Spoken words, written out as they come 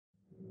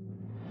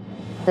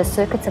The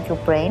circuits of your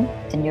brain,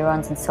 the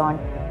neurons and so on,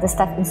 the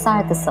stuff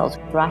inside the cells,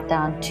 right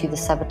down to the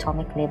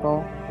subatomic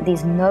level,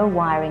 there's no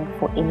wiring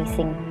for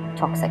anything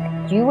toxic.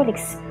 You will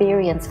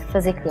experience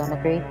physically on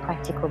a very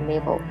practical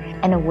level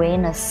an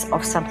awareness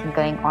of something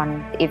going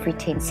on every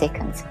 10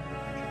 seconds.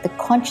 The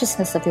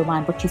consciousness of your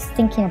mind, what you're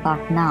thinking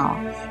about now,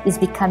 is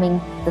becoming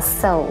the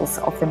cells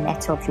of the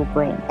matter of your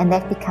brain. And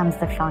that becomes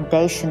the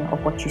foundation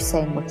of what you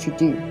say and what you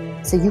do.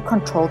 So you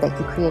control that,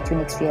 you create your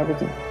next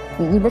reality.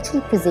 You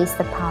literally possess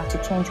the power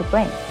to change your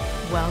brain.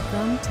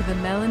 Welcome to the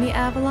Melanie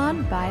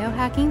Avalon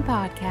Biohacking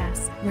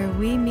Podcast, where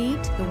we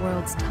meet the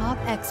world's top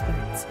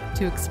experts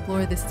to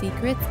explore the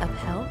secrets of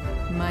health,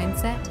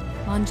 mindset,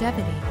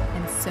 longevity,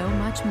 and so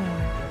much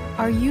more.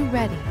 Are you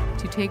ready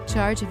to take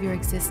charge of your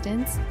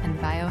existence and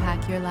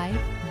biohack your life?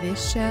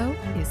 This show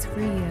is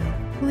for you.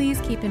 Please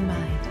keep in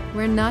mind,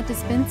 we're not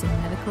dispensing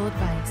medical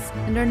advice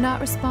and are not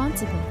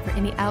responsible for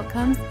any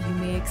outcomes you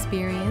may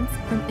experience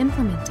from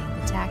implementing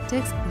the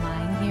tactics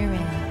lying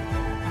herein.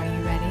 Are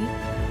you ready?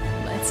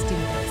 Let's do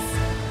this.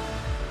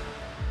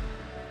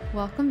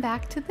 Welcome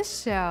back to the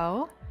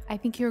show. I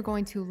think you're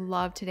going to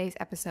love today's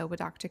episode with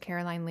Dr.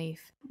 Caroline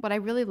Leaf. What I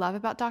really love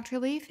about Dr.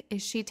 Leaf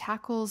is she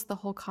tackles the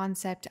whole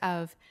concept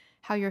of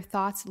how your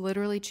thoughts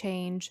literally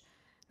change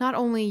not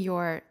only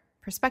your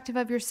perspective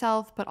of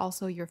yourself, but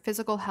also your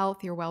physical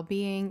health, your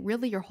well-being,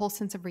 really your whole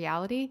sense of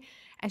reality.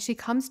 And she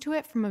comes to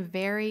it from a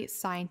very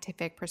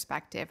scientific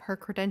perspective. Her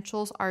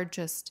credentials are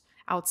just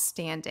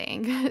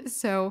outstanding.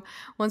 So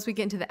once we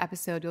get into the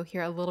episode, you'll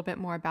hear a little bit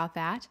more about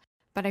that.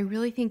 But I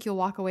really think you'll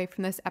walk away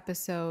from this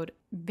episode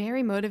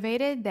very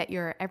motivated that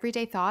your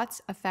everyday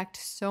thoughts affect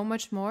so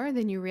much more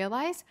than you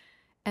realize,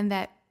 and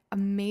that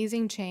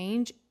amazing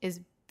change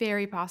is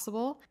very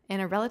possible in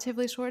a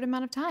relatively short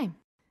amount of time.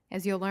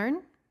 As you'll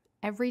learn,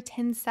 every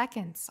 10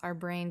 seconds, our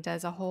brain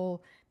does a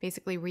whole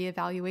basically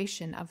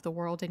reevaluation of the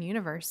world and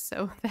universe.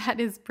 So that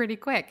is pretty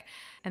quick.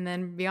 And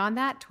then beyond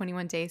that,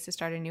 21 days to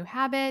start a new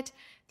habit,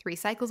 3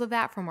 cycles of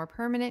that for more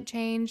permanent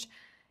change.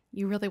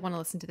 You really want to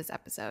listen to this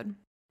episode.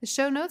 The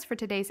show notes for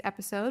today's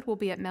episode will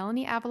be at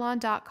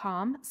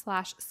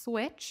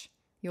melanieavalon.com/switch.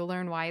 You'll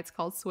learn why it's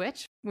called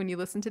switch when you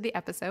listen to the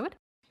episode.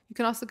 You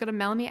can also go to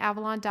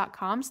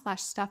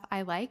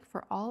melanieavalon.com/stuff-I-like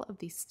for all of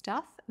the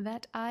stuff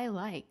that I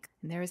like.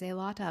 And there is a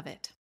lot of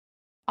it.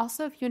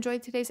 Also, if you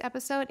enjoyed today's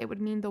episode, it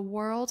would mean the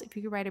world if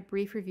you could write a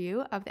brief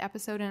review of the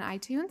episode in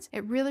iTunes.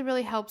 It really,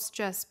 really helps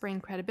just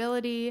bring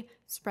credibility,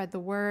 spread the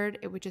word.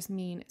 It would just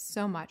mean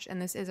so much.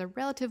 And this is a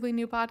relatively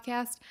new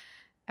podcast,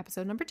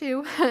 episode number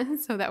 2,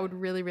 so that would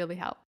really, really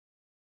help.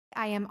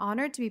 I am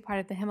honored to be part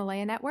of the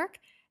Himalaya Network.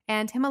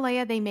 And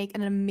Himalaya, they make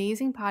an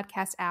amazing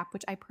podcast app,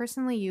 which I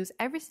personally use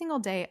every single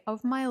day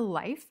of my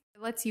life.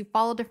 It lets you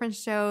follow different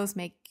shows,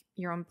 make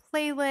your own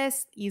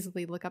playlists,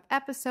 easily look up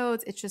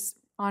episodes. It's just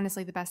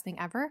honestly the best thing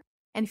ever.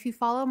 And if you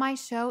follow my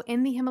show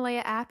in the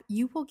Himalaya app,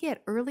 you will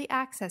get early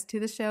access to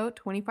the show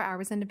 24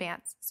 hours in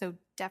advance. So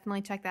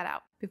definitely check that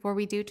out. Before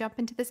we do jump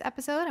into this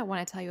episode, I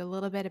want to tell you a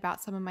little bit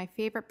about some of my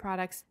favorite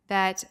products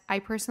that I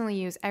personally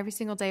use every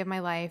single day of my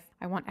life.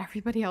 I want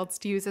everybody else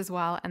to use as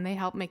well, and they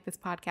help make this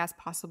podcast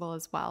possible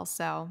as well.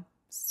 So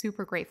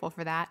super grateful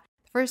for that.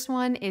 The first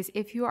one is,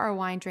 if you are a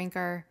wine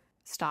drinker,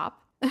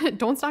 stop.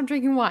 Don't stop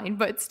drinking wine,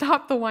 but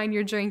stop the wine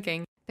you're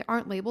drinking. There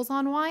aren't labels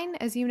on wine,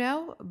 as you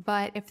know,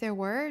 but if there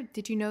were,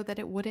 did you know that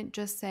it wouldn't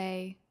just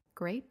say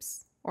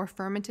grapes or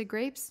fermented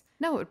grapes?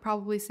 No, it would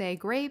probably say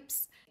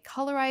grapes,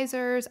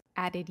 colorizers,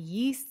 added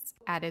yeasts,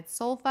 added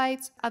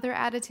sulfites, other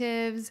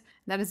additives.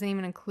 That doesn't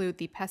even include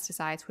the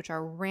pesticides, which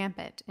are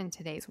rampant in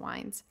today's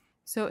wines.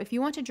 So if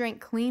you want to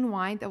drink clean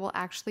wine that will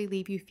actually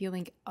leave you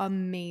feeling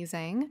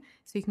amazing,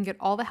 so you can get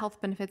all the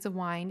health benefits of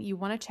wine, you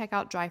want to check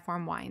out Dry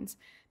Farm Wines.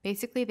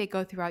 Basically, they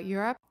go throughout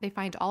Europe. They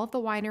find all of the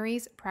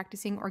wineries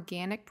practicing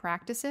organic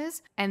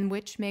practices and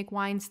which make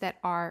wines that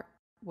are,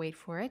 wait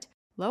for it,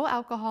 low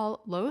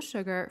alcohol, low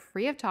sugar,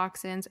 free of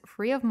toxins,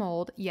 free of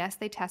mold. Yes,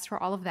 they test for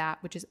all of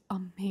that, which is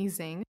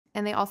amazing.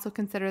 And they also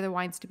consider the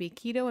wines to be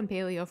keto and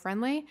paleo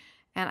friendly.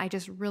 And I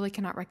just really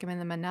cannot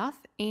recommend them enough.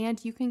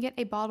 And you can get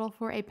a bottle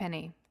for a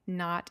penny.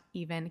 Not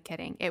even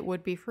kidding. It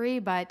would be free,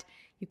 but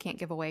you can't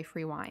give away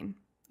free wine,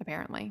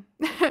 apparently.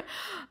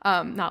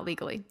 Not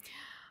legally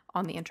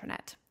on the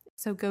internet.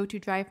 So go to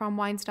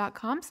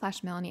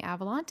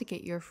dryfarmwines.com/MelanieAvalon to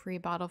get your free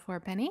bottle for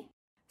a penny.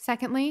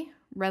 Secondly,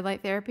 red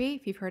light therapy.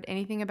 If you've heard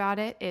anything about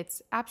it,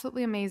 it's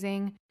absolutely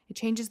amazing. It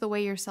changes the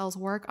way your cells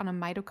work on a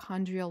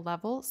mitochondrial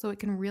level, so it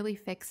can really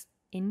fix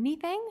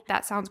anything.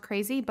 That sounds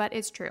crazy, but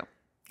it's true.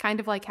 Kind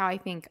of like how I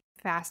think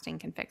fasting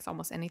can fix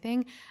almost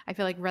anything. I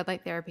feel like red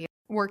light therapy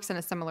works in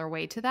a similar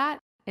way to that,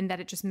 in that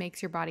it just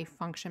makes your body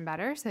function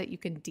better so that you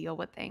can deal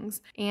with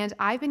things. And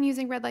I've been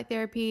using red light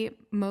therapy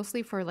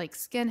mostly for like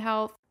skin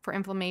health, for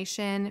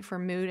inflammation, for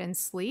mood and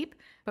sleep.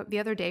 But the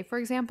other day, for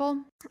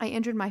example, I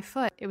injured my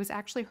foot. It was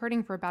actually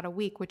hurting for about a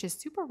week, which is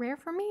super rare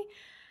for me.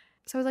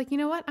 So I was like, you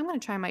know what? I'm going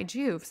to try my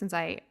Juve since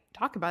I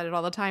talk about it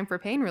all the time for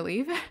pain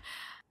relief.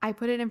 I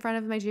put it in front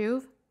of my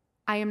Juve.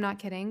 I am not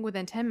kidding.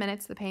 Within 10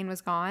 minutes, the pain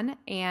was gone.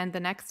 And the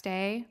next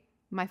day,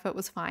 my foot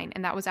was fine.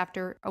 And that was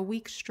after a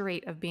week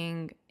straight of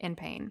being in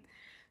pain.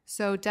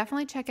 So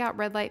definitely check out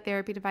red light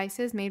therapy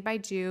devices made by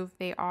Juve.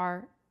 They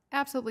are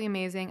absolutely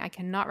amazing. I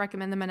cannot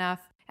recommend them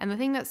enough. And the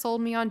thing that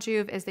sold me on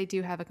Juve is they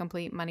do have a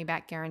complete money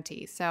back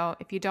guarantee. So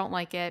if you don't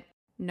like it,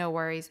 no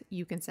worries,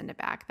 you can send it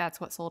back.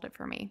 That's what sold it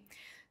for me.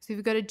 So if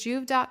you go to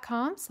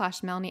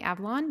juve.com/Melanie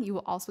Avalon, you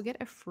will also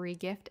get a free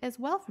gift as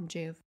well from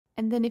Juve.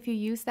 And then if you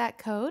use that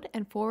code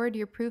and forward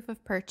your proof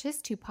of purchase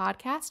to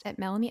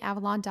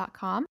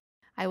podcast@melanieavalon.com,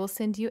 I will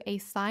send you a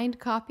signed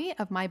copy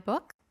of my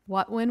book,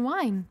 What When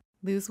Wine?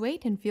 Lose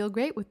weight and feel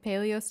great with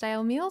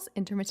paleo-style meals,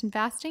 intermittent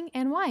fasting,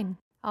 and wine.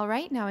 All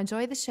right, now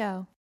enjoy the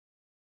show.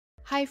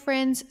 Hi,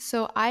 friends.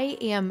 So I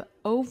am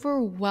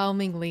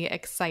overwhelmingly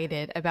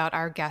excited about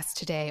our guest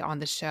today on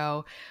the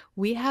show.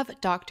 We have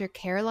Dr.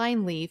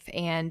 Caroline Leaf,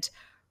 and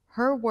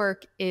her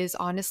work is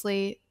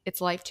honestly,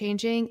 it's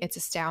life-changing. It's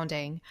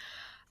astounding.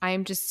 I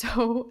am just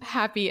so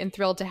happy and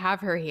thrilled to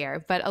have her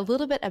here. But a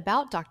little bit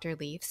about Dr.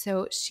 Leaf.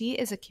 So she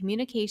is a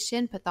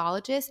communication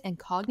pathologist and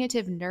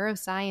cognitive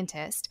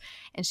neuroscientist,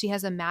 and she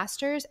has a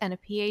master's and a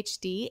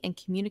PhD in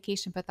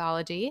communication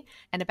pathology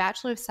and a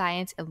Bachelor of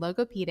Science in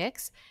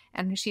Logopaedics,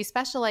 and she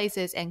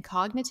specializes in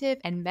cognitive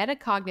and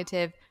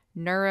metacognitive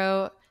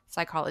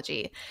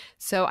neuropsychology.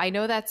 So I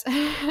know that's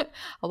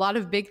a lot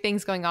of big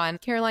things going on.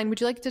 Caroline, would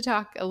you like to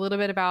talk a little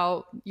bit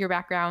about your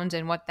background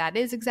and what that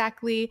is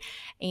exactly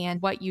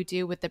and what you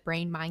do with the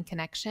brain-mind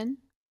connection?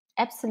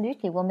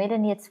 Absolutely. Well,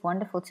 Melanie, it's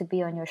wonderful to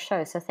be on your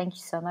show. So thank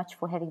you so much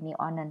for having me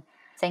on. And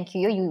thank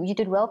you. You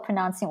did well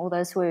pronouncing all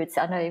those words.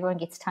 I know everyone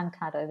gets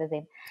tongue-tied over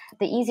them.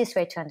 The easiest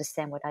way to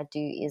understand what I do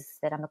is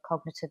that I'm a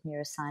cognitive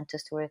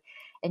neuroscientist, or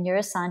a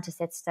neuroscientist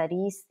that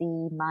studies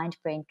the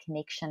mind-brain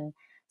connection.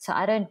 So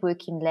I don't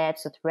work in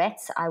labs with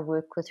rats. I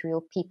work with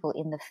real people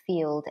in the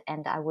field,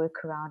 and I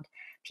work around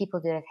people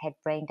that have had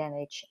brain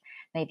damage,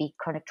 maybe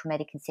chronic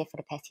traumatic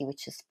encephalopathy,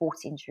 which is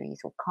sports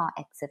injuries or car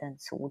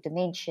accidents or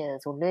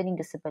dementias or learning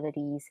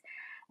disabilities,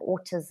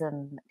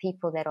 autism,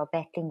 people that are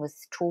battling with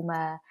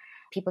trauma,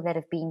 people that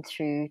have been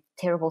through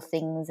terrible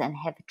things and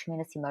have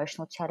tremendous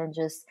emotional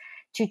challenges,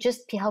 to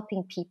just be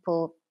helping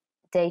people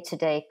day to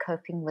day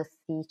coping with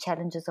the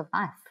challenges of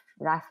life.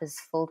 Life is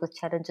filled with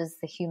challenges,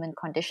 the human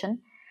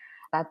condition.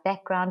 By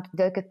background,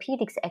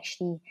 Logopaedics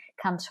actually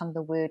comes from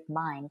the word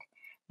mind.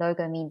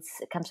 Logo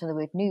comes from the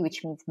word nu,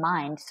 which means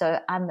mind. So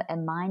I'm a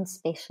mind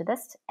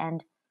specialist,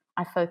 and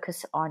I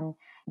focus on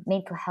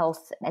mental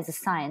health as a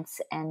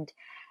science. And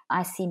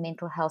I see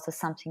mental health as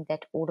something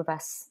that all of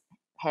us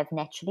have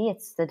naturally.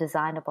 It's the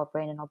design of our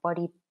brain and our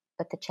body,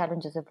 but the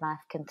challenges of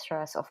life can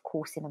throw us off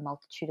course in a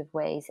multitude of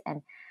ways,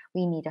 and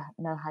we need to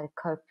know how to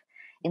cope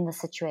in the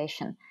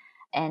situation.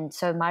 And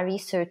so my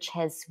research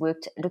has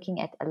worked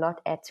looking at a lot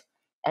at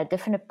a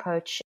different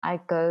approach. I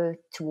go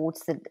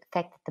towards the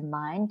fact that the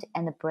mind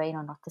and the brain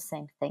are not the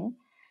same thing.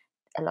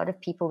 A lot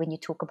of people, when you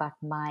talk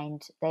about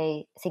mind,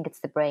 they think it's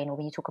the brain, or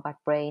when you talk about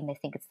brain, they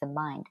think it's the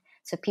mind.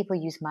 So people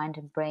use mind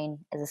and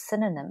brain as a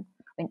synonym,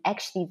 when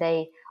actually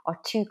they are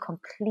two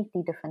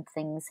completely different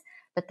things,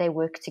 but they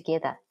work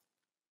together.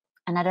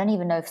 And I don't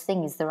even know if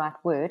thing is the right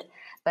word,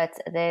 but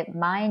the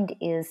mind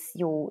is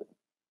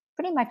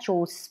pretty much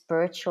your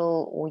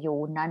spiritual or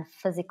your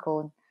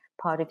non-physical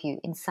part of you.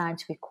 In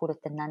science, we call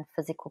it the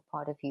non-physical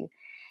part of you.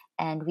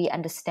 And we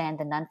understand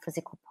the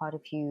non-physical part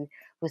of you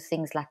with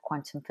things like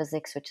quantum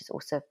physics, which is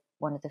also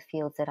one of the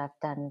fields that I've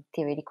done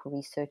theoretical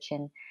research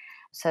in.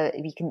 So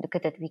we can look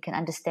at it, we can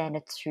understand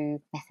it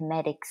through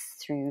mathematics,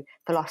 through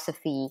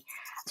philosophy,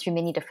 through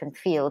many different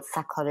fields,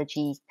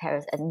 psychology,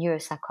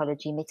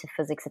 neuropsychology,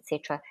 metaphysics,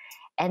 etc.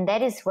 And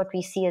that is what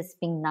we see as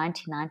being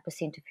 99%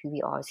 of who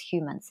we are as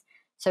humans.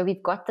 So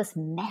we've got this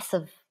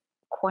massive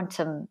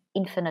quantum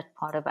infinite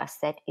part of us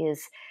that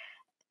is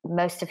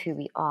most of who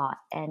we are.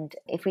 And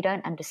if we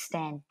don't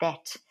understand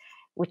that,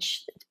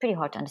 which it's pretty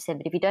hard to understand,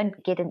 but if you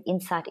don't get an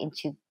insight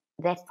into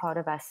that part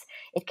of us,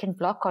 it can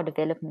block our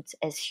development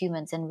as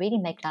humans and really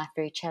make life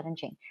very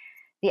challenging.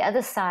 The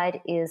other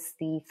side is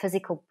the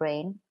physical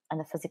brain and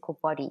the physical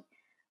body,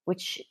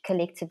 which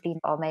collectively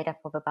are made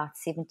up of about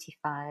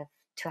 75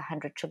 to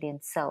 100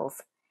 trillion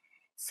cells.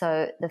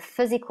 So the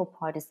physical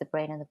part is the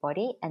brain and the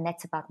body, and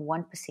that's about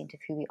 1% of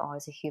who we are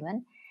as a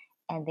human.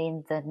 And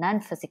then the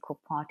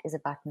non-physical part is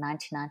about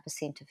 99%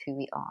 of who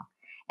we are.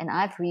 And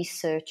I've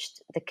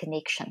researched the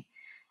connection.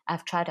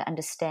 I've tried to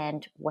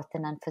understand what the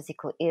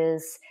non-physical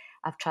is.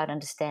 I've tried to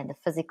understand the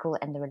physical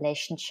and the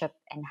relationship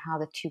and how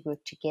the two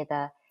work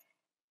together,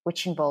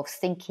 which involves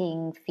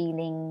thinking,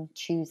 feeling,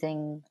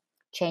 choosing,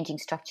 changing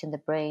structure in the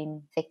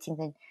brain, affecting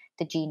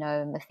the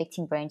genome,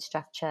 affecting brain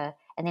structure,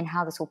 and then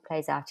how this all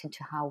plays out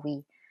into how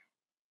we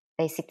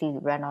basically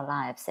run our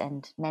lives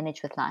and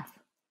manage with life.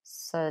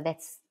 So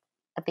that's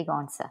a big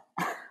answer.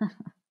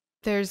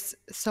 There's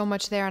so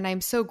much there, and I'm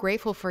so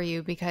grateful for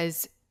you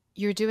because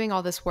you're doing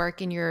all this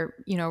work and you're,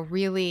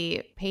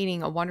 really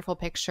painting a wonderful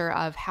picture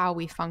of how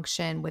we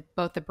function with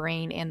both the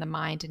brain and the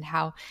mind and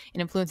how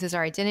it influences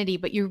our identity.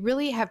 But you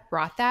really have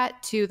brought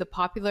that to the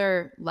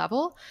popular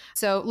level.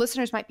 So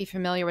listeners might be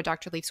familiar with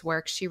Dr. Leaf's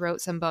work. She wrote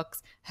some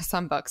books.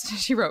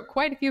 She wrote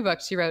quite a few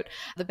books. She wrote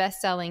the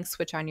best-selling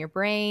Switch on Your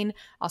Brain,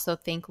 also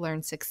Think,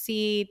 Learn,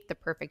 Succeed, The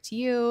Perfect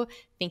You,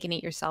 Think and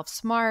Eat Yourself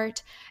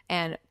Smart,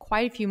 and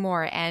quite a few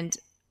more. And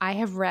I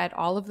have read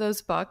all of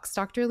those books,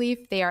 Dr.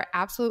 Leaf. They are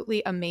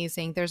absolutely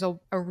amazing. There's a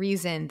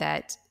reason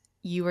that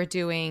you are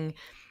doing,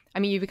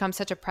 you've become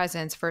such a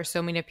presence for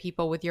so many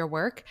people with your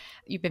work.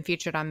 You've been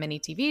featured on many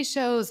TV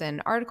shows and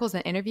articles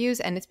and interviews,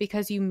 and it's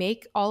because you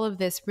make all of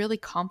this really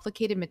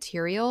complicated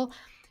material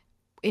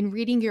in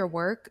reading your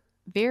work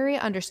very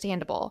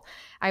understandable.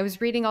 I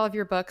was reading all of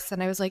your books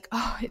and I was like,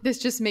 oh, this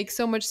just makes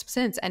so much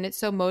sense. And it's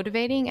so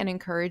motivating and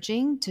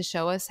encouraging to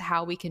show us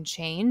how we can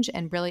change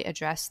and really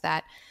address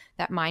that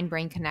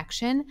mind-brain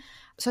connection.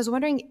 So I was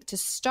wondering, to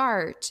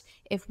start,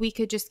 if we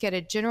could just get a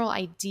general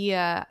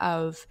idea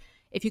of,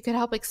 if you could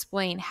help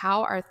explain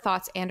how our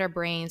thoughts and our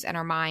brains and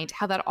our mind,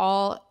 how that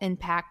all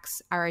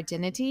impacts our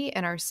identity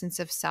and our sense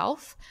of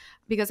self.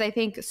 Because I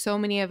think so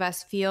many of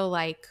us feel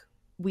like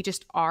we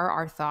just are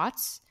our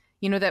thoughts,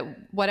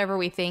 that whatever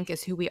we think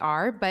is who we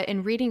are. But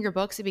in reading your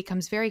books, it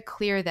becomes very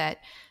clear that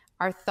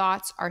our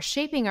thoughts are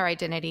shaping our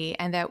identity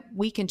and that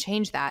we can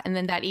change that. And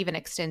then that even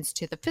extends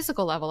to the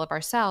physical level of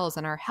our cells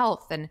and our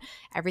health and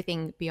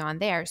everything beyond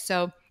there.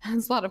 So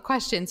there's a lot of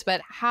questions,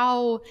 but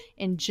how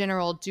in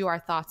general do our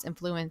thoughts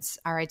influence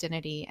our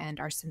identity and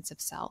our sense of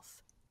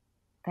self?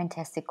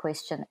 Fantastic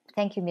question.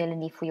 Thank you,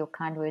 Melanie, for your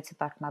kind words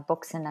about my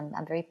books. And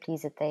I'm very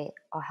pleased that they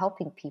are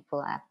helping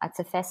people. It's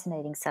a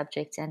fascinating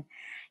subject. And,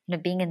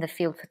 being in the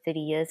field for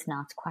 30 years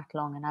now, it's quite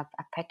long. And I've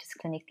practiced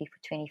clinically for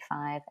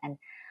 25 and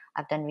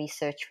I've done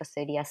research for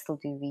 30. I still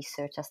do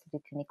research. I still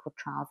do clinical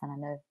trials. And I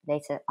know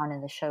later on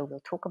in the show, we'll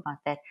talk about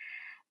that.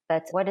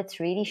 But what it's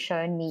really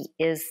shown me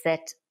is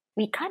that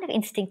we kind of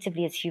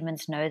instinctively as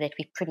humans know that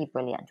we're pretty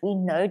brilliant. We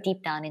know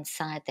deep down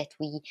inside that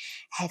we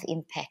have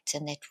impact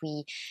and that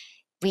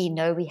we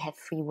know we have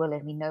free will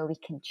and we know we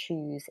can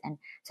choose. And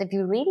so if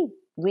you really,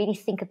 really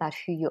think about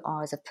who you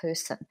are as a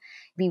person,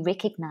 we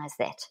recognize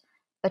that.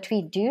 But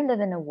we do live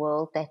in a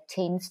world that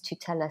tends to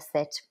tell us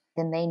that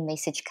the main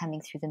message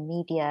coming through the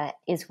media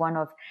is one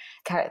of,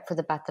 for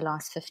about the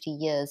last 50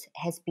 years,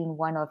 has been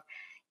one of,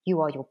 you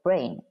are your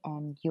brain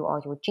and you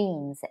are your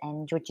genes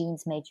and your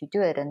genes made you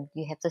do it. And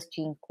you have this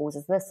gene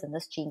causes this and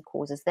this gene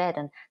causes that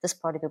and this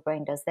part of your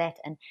brain does that.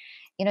 And,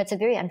 it's a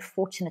very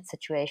unfortunate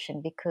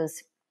situation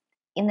because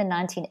in the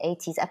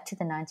 1980s, up to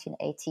the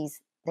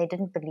 1980s, they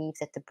didn't believe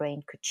that the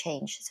brain could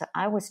change. So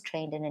I was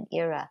trained in an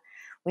era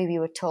where we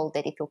were told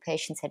that if your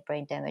patients had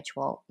brain damage,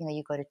 well,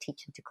 you got to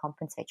teach them to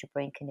compensate. Your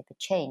brain can never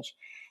change.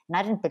 And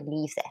I didn't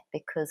believe that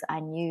because I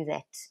knew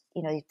that,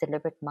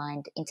 deliberate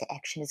mind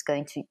interaction is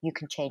you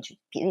can change.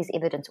 There's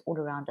evidence all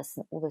around us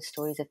and all the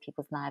stories of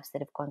people's lives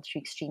that have gone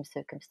through extreme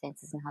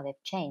circumstances and how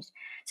they've changed.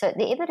 So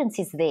the evidence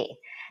is there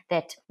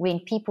that when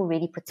people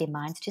really put their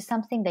minds to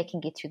something, they can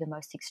get through the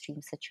most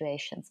extreme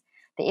situations.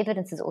 The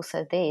evidence is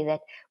also there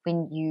that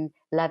when you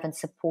love and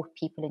support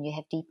people and you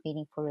have deep,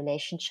 meaningful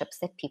relationships,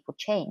 that people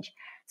change.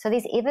 So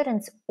there's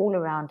evidence all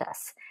around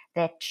us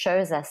that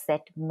shows us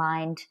that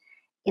mind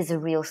is a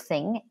real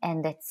thing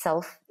and that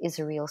self is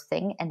a real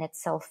thing and that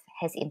self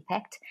has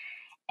impact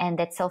and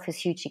that self is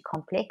hugely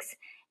complex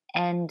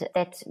and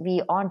that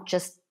we aren't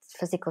just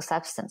physical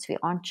substance. We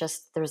aren't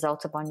just the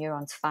result of our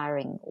neurons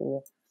firing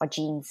or our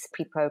genes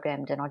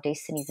pre-programmed and our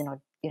destinies and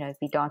our,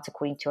 we dance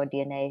according to our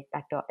DNA,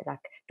 like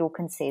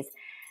Dawkins says.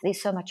 There's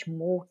so much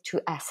more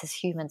to us as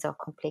humans, our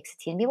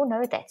complexity, and we all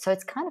know that. So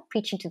it's kind of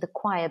preaching to the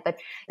choir, but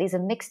there's a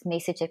mixed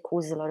message that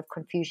causes a lot of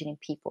confusion in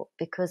people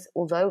because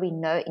although we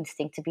know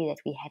instinctively that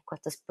we have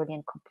got this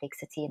brilliant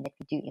complexity and that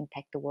we do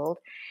impact the world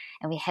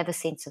and we have a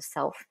sense of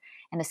self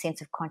and a sense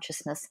of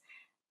consciousness,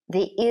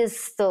 there is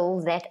still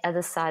that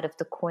other side of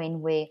the coin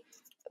where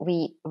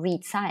we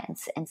read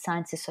science and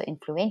science is so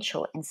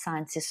influential and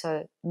science is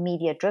so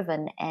media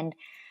driven and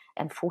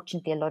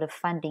unfortunately a lot of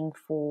funding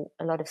for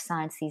a lot of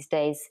science these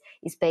days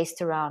is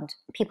based around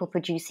people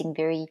producing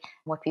very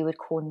what we would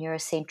call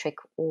neurocentric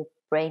or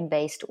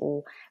brain-based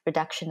or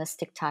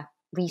reductionistic type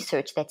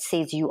research that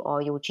says you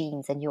are your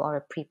genes and you are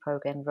a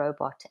pre-programmed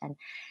robot and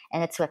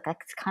it's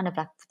kind of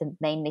like the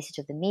main message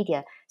of the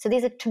media. So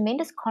there's a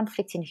tremendous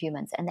conflict in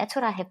humans and that's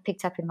what I have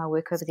picked up in my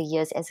work over the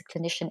years as a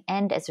clinician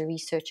and as a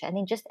researcher and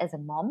then just as a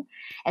mom,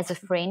 as a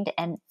friend,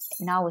 and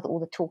now with all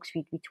the talks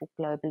we talk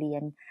globally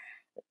and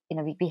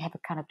we have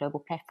a kind of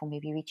global platform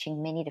where we're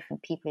reaching many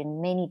different people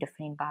in many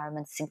different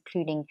environments,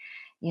 including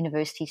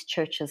universities,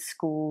 churches,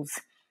 schools,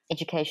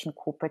 education,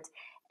 corporate.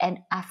 And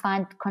I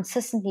find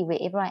consistently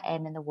wherever I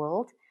am in the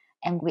world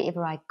and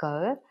wherever I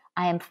go,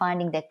 I am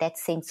finding that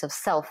sense of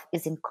self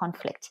is in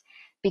conflict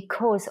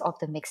because of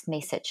the mixed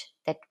message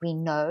that we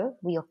know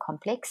we are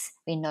complex,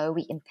 we know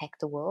we impact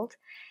the world,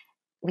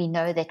 we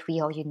know that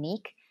we are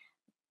unique,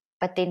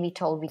 but then we're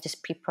told we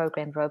just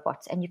pre-programmed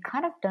robots and you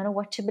kind of don't know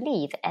what to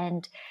believe.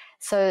 And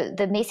So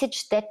that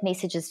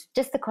message is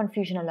just the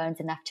confusion alone is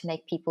enough to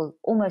make people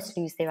almost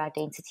lose their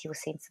identity or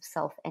sense of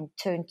self and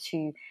turn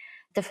to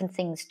different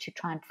things to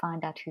try and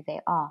find out who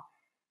they are.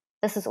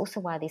 This is also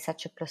why there's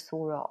such a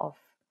plethora of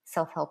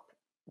self-help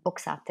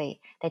books out there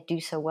that do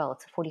so well.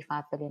 It's a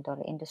 $45 billion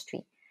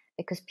industry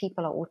because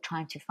people are all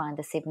trying to find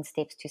the 7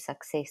 steps to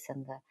success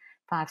and the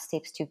 5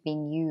 steps to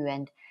being you,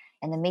 and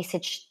the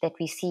message that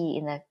we see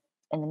in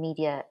the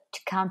media to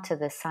counter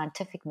the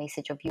scientific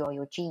message of you are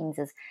your genes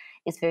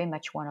is very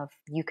much one of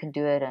you can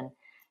do it, and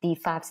the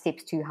 5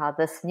 steps to how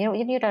this, you know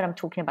what I'm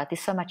talking about.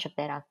 There's so much of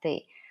that out there.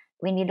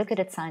 When you look at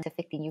it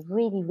scientifically, you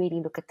really,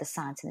 really look at the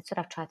science, and it's what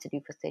I've tried to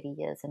do for 30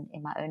 years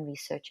in my own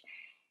research,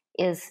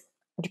 is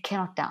you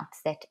cannot doubt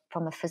that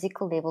from a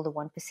physical level, the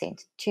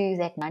 1%, to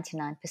that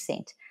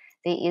 99%,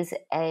 there is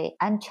a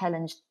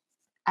unchallenged,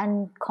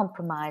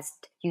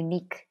 uncompromised,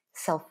 unique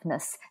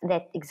selfness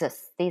that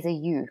exists. There's a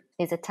you.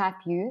 There's a type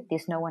you.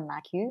 There's no one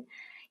like you.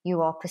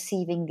 You are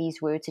perceiving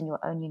these words in your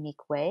own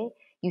unique way.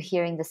 You're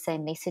hearing the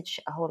same message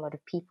a whole lot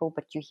of people,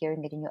 but you're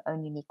hearing it in your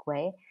own unique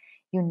way.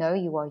 You know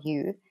you are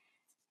you.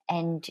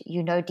 And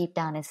you know deep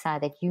down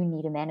inside that you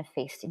need to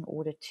manifest in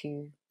order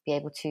to be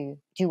able to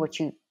do what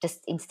you just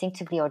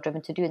instinctively are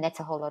driven to do. And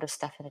that's a whole lot of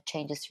stuff, and it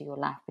changes through your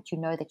life. But you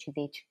know that you're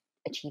there to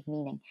achieve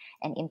meaning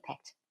and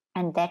impact.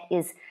 And that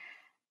is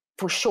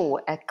for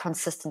sure a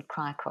consistent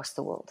cry across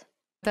the world.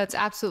 That's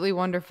absolutely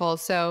wonderful.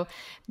 So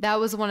that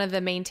was one of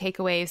the main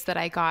takeaways that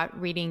I got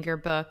reading your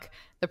book,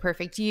 The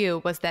Perfect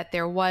You, was that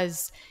there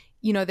was,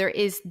 there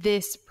is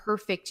this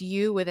perfect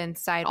you within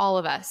inside all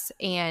of us.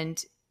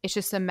 And it's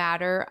just a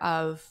matter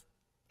of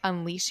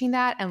unleashing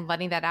that and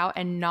letting that out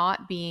and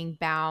not being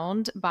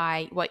bound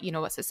by what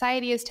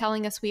society is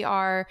telling us we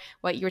are,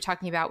 what you were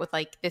talking about with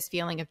like this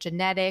feeling of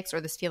genetics,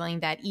 or this feeling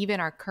that even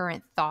our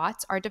current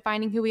thoughts are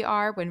defining who we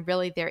are, when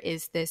really there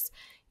is this,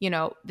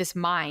 this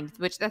mind,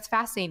 which that's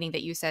fascinating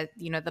that you said,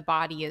 the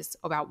body is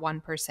about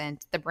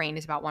 1%, the brain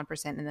is about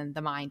 1%, and then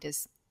the mind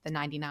is the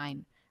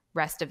 99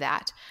 rest of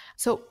that.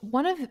 So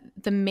one of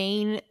the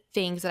main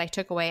things that I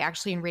took away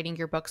actually in reading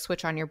your book,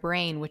 Switch on Your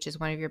Brain, which is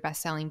one of your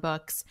best-selling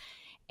books,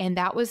 and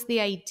that was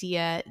the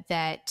idea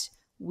that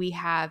we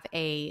have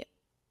a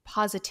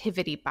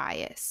positivity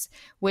bias,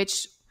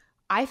 which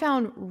I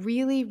found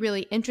really,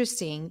 really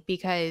interesting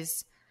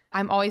because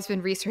I've always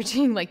been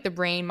researching like the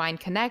brain-mind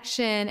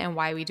connection and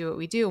why we do what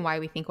we do and why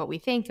we think what we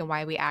think and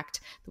why we act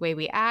the way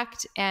we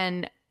act.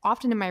 And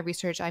often in my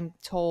research, I'm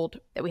told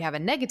that we have a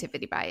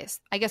negativity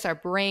bias. I guess our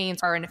brains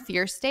are in a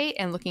fear state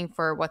and looking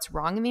for what's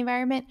wrong in the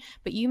environment.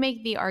 But you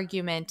make the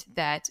argument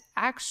that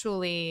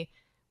actually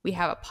we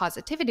have a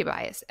positivity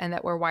bias and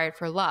that we're wired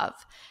for love,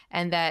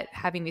 and that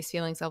having these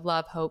feelings of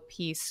love, hope,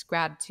 peace,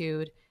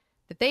 gratitude,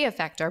 that they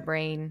affect our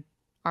brain,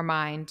 our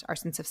mind, our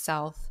sense of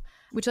self.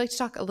 Would you like to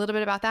talk a little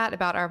bit about that,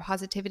 about our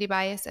positivity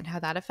bias and how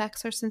that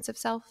affects our sense of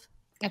self?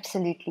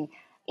 Absolutely.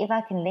 If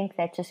I can link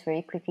that just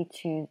very quickly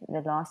to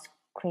the last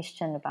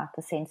question about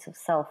the sense of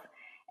self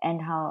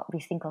and how we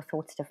think our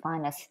thoughts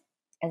define us,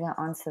 as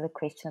I answer the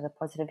question of the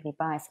positivity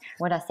bias,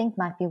 what I think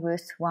might be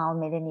worthwhile,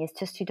 Melanie, is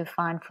just to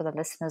define for the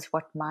listeners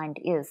what mind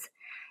is.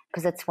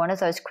 Because it's one of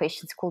those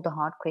questions called the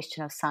hard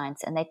question of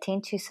science, and they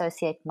tend to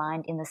associate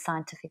mind in the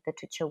scientific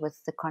literature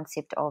with the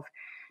concept of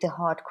the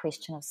hard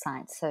question of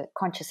science, so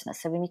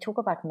consciousness. So when we talk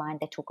about mind,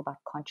 they talk about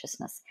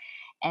consciousness,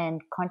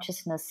 and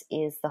consciousness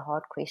is the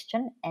hard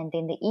question. And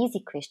then the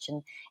easy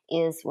question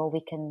is, well,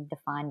 we can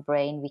define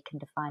brain, we can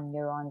define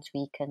neurons,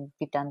 we've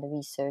done the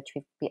research,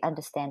 we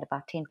understand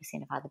about 10%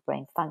 of how the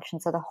brain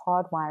functions. So the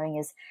hard wiring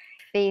is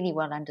fairly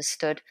well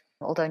understood,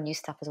 although new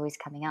stuff is always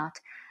coming out.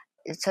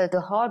 So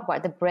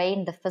the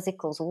brain, the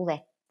physicals, all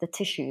that, the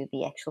tissue,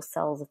 the actual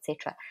cells,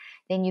 etc.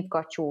 Then you've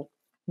got your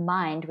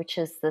mind, which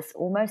is this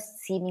almost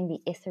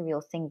seemingly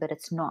ethereal thing, but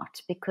it's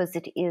not, because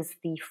it is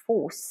the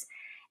force,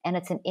 and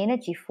it's an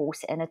energy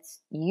force, and it's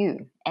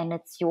you, and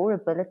it's your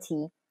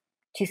ability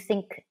to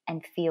think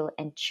and feel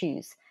and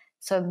choose.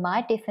 So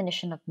my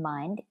definition of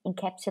mind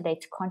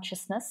encapsulates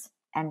consciousness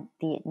and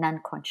the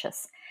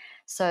non-conscious.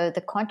 So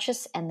the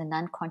conscious and the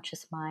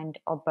non-conscious mind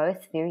are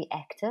both very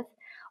active,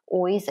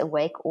 always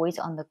awake, always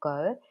on the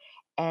go.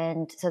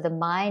 And so the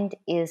mind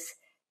is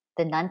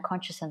the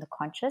non-conscious and the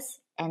conscious.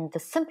 And the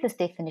simplest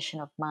definition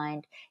of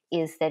mind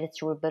is that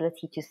it's your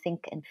ability to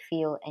think and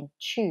feel and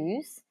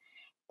choose,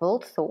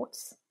 build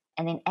thoughts,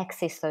 and then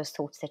access those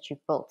thoughts that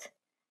you've built.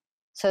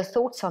 So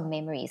thoughts are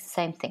memories,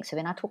 same thing. So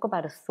when I talk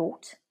about a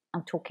thought,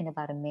 I'm talking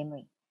about a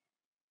memory.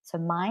 So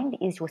mind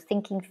is your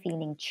thinking,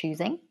 feeling,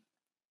 choosing,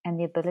 and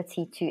the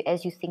ability to,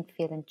 as you think,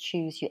 feel, and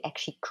choose, you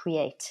actually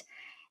create.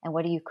 And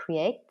what do you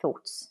create?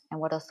 Thoughts. And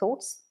what are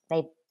thoughts?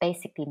 They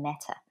basically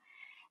matter.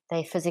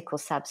 They're physical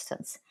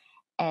substance.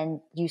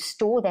 And you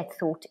store that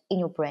thought in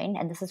your brain.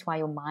 And this is why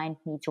your mind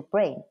needs your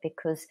brain,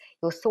 because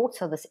your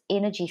thoughts are this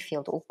energy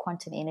field, all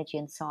quantum energy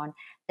and so on,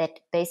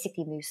 that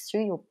basically moves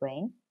through your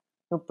brain.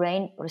 Your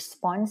brain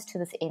responds to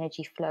this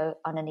energy flow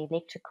on an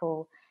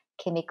electrical,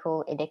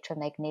 chemical,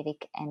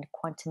 electromagnetic, and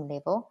quantum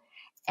level.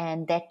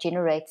 And that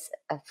generates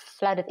a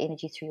flood of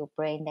energy through your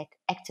brain that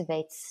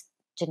activates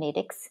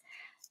genetics,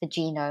 the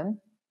genome,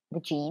 the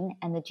gene,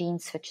 and the gene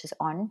switches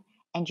on,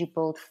 and you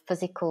build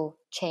physical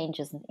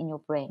changes in your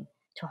brain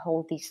to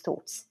hold these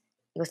thoughts.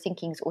 Your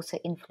thinking is also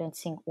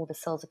influencing all the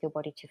cells of your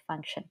body to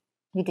function.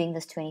 You're doing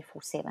this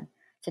 24/7.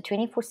 So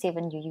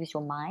 24/7, you use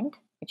your mind,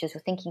 which is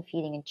your thinking,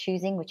 feeling, and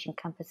choosing, which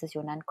encompasses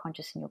your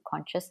unconscious and your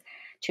conscious,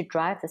 to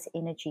drive this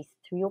energy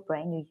through your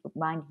brain. Your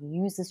mind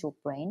uses your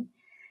brain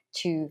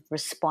to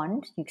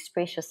respond. You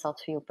express yourself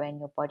through your brain,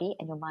 your body,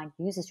 and your mind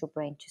uses your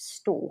brain to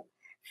store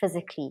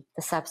physically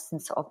the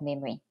substance of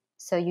memory.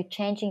 So you're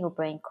changing your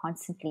brain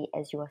constantly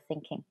as you are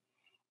thinking.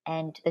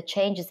 And the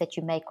changes that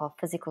you make are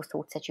physical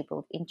thoughts that you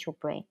build into your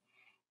brain.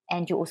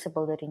 And you also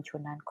build it into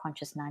your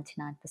unconscious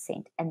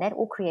 99%. And that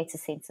all creates a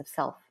sense of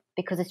self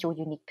because it's your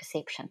unique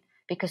perception,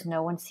 because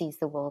no one sees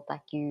the world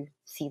like you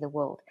see the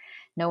world.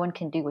 No one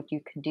can do what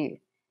you can do.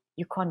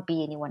 You can't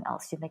be anyone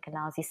else. You make a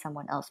lousy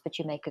someone else, but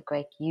you make a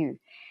great you.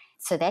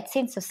 So that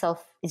sense of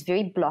self is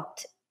very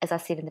blocked, as I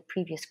said in the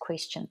previous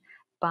question,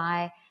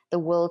 by the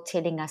world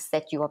telling us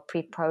that you are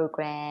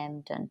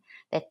pre-programmed and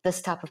that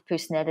this type of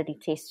personality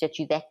tests that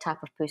you that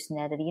type of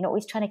personality.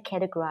 Always trying to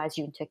categorize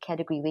you into a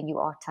category when you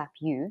are type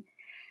you.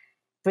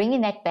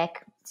 Bringing that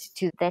back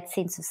to that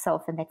sense of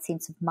self and that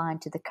sense of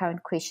mind to the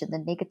current question, the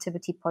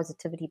negativity,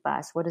 positivity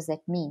bias, what does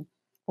that mean?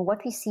 Well,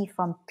 what we see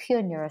from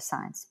pure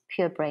neuroscience,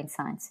 pure brain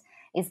science,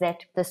 is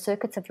that the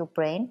circuits of your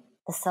brain,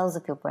 the cells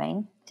of your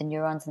brain, the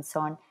neurons and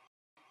so on,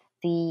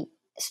 the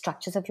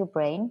structures of your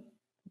brain,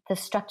 the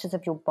structures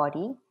of your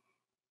body,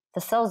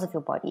 the cells of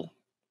your body,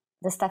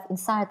 the stuff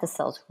inside the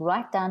cells,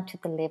 right down to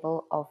the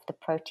level of the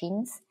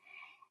proteins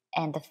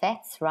and the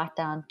fats, right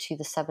down to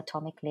the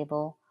subatomic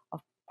level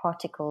of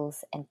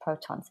particles and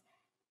protons.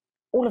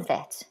 All of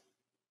that,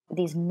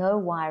 there's no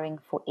wiring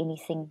for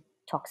anything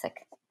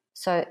toxic.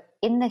 So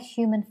in the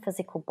human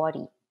physical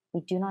body,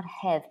 we do not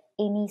have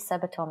any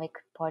subatomic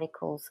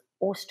particles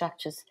or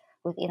structures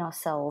within our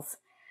cells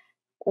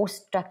or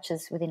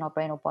structures within our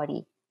brain or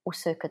body or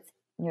circuits,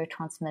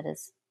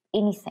 neurotransmitters,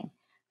 anything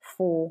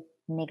for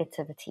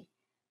negativity.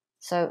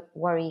 So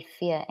worry,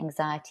 fear,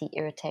 anxiety,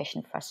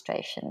 irritation,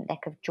 frustration,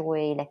 lack of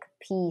joy, lack of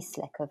peace,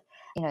 lack of,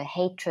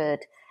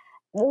 hatred,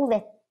 all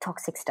that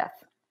toxic stuff,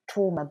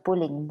 trauma,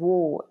 bullying,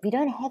 war. We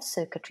don't have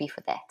circuitry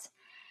for that.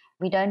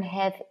 We don't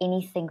have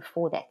anything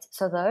for that.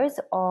 So those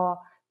are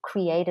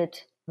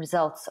created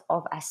results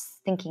of us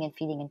thinking and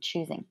feeling and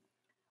choosing.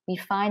 We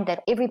find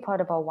that every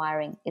part of our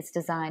wiring is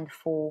designed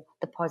for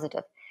the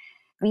positive.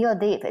 We are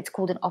there. It's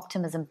called an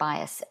optimism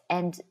bias.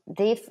 And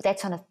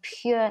that's on a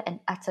pure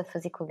and utter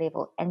physical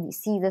level. And you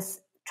see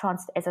this,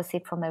 as I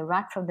said,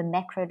 right from the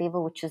macro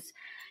level, which is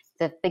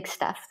the big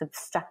stuff, the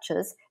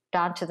structures,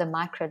 down to the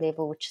micro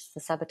level, which is the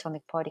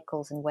subatomic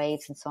particles and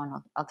waves and so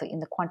on in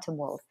the quantum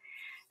world.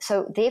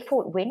 So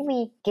therefore, when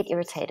we get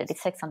irritated,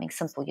 let's take something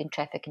simple, you're in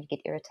traffic and you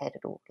get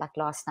irritated, or like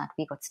last night,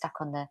 we got stuck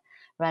on the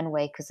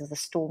runway because of the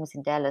storms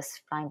in Dallas,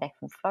 flying back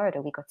from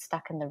Florida. We got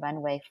stuck in the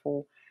runway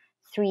for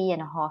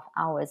 3.5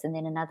 hours and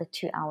then another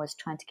 2 hours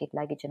trying to get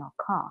luggage in our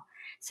car.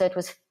 So it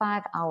was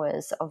 5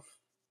 hours of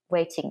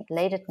waiting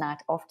late at night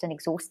after an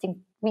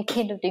exhausting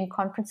weekend of doing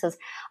conferences.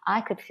 I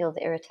could feel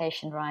the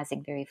irritation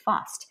rising very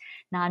fast.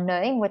 Now,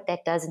 knowing what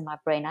that does in my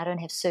brain, I don't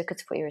have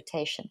circuits for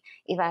irritation.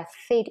 If I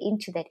fed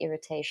into that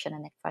irritation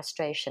and that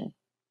frustration,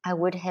 I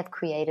would have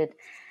created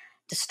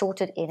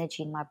distorted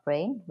energy in my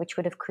brain, which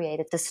would have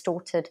created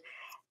distorted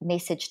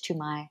message to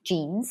my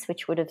genes,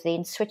 which would have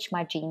then switched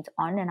my genes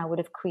on, and I would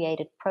have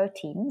created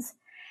proteins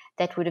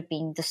that would have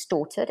been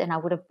distorted, and I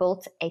would have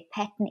built a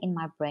pattern in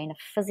my brain, a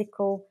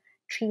physical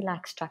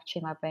tree-like structure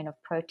in my brain of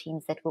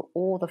proteins that were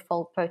all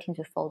proteins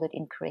were folded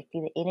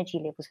incorrectly, the energy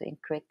levels were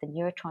incorrect, the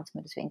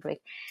neurotransmitters were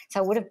incorrect. So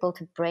I would have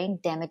built a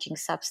brain-damaging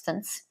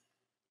substance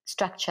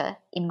structure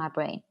in my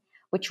brain,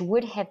 which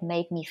would have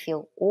made me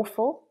feel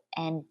awful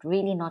and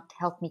really not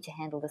helped me to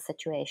handle the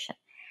situation.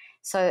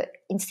 So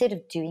instead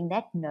of doing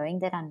that, knowing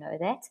that I know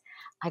that,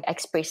 I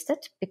expressed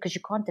it because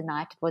you can't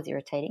deny it, it was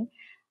irritating,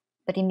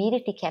 but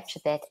immediately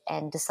captured that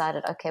and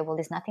decided, okay, well,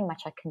 there's nothing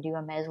much I can do.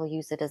 I may as well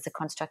use it as a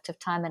constructive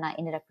time. And I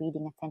ended up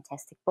reading a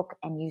fantastic book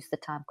and used the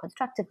time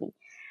constructively.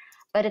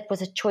 But it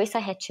was a choice I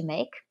had to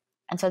make.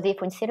 And so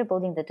therefore, instead of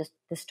building the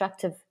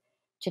destructive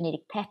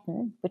genetic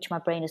pattern, which my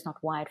brain is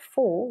not wired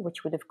for,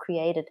 which would have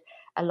created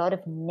a lot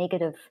of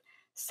negative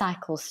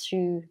cycles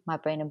through my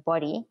brain and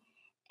body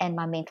and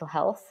my mental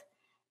health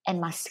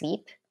and my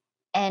sleep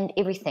and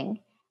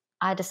everything,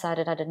 I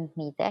decided I didn't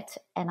need that.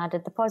 And I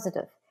did the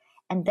positive.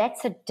 And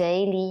that's a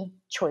daily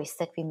choice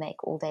that we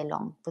make all day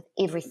long with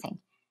everything.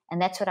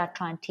 And that's what I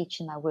try and teach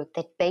in my work.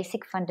 That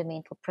basic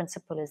fundamental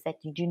principle is that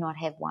you do not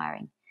have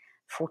wiring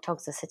for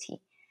toxicity.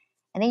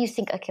 And then you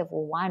think, okay,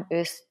 well, why on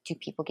earth do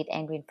people get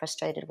angry and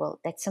frustrated? Well,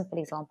 that simple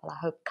example, I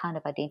hope, kind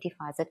of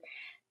identifies it.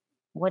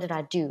 What did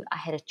I do? I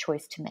had a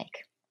choice to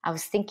make. I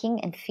was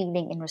thinking and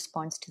feeling in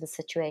response to the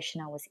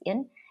situation I was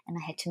in, and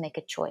I had to make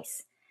a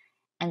choice.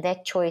 And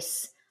that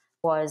choice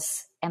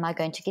was, am I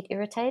going to get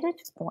irritated,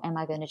 or am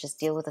I going to just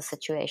deal with the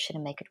situation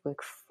and make it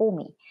work for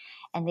me?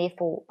 And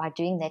therefore, by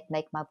doing that,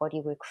 make my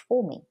body work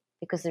for me.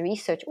 Because the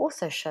research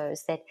also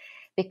shows that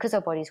because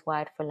our body's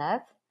wired for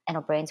love and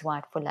our brain's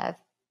wired for love,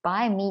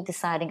 by me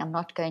deciding I'm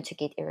not going to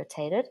get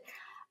irritated,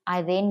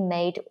 I then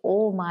made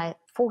all my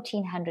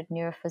 1,400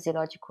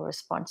 neurophysiological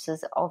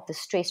responses of the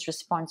stress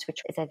response,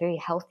 which is a very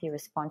healthy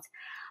response.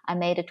 I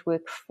made it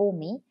work for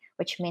me,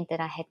 which meant that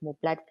I had more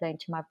blood flow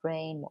into my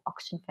brain, more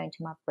oxygen flow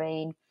into my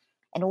brain.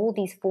 And all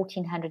these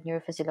 1,400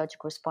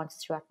 neurophysiological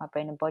responses throughout my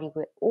brain and body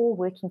were all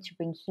working to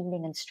bring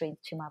healing and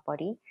strength to my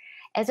body,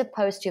 as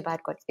opposed to if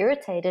I'd got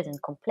irritated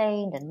and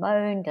complained and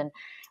moaned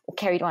or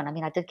carried on. I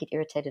mean, I did get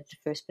irritated at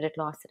first, but it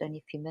lasted only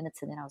a few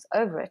minutes and then I was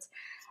over it,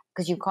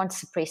 because you can't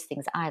suppress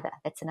things either.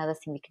 That's another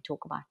thing we can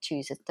talk about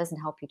too. So it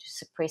doesn't help you to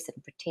suppress it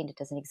and pretend it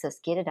doesn't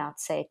exist. Get it out,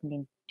 say it, and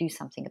then do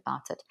something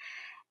about it.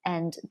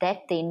 And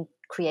that then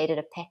created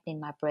a pattern in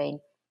my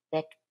brain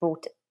that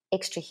brought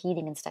extra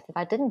healing and stuff. If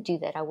I didn't do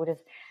that, I would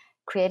have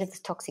created this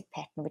toxic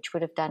pattern, which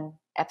would have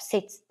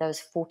upset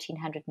those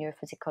 1,400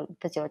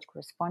 neurophysiological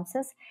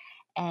responses,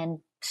 and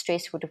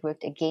stress would have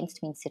worked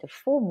against me instead of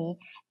for me,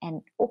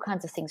 and all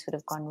kinds of things would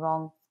have gone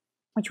wrong,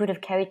 which would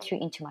have carried through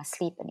into my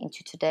sleep and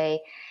into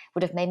today,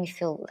 would have made me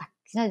feel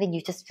like, then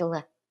you just feel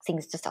like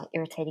things just are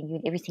irritating you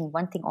and everything,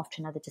 one thing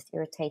after another just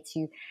irritates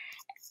you.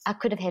 I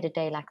could have had a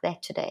day like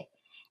that today.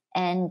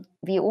 And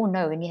we all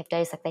know when you have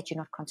days like that, you're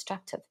not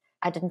constructive.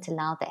 I didn't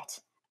allow that.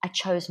 I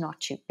chose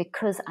not to,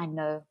 because I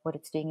know what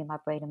it's doing in my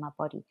brain and my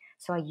body.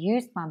 So I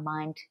used my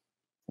mind,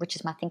 which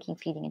is my thinking,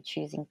 feeling, and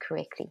choosing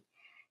correctly,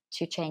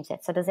 to change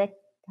that. So does that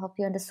help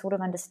you sort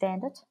of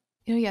understand it?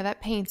 Yeah, that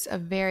paints a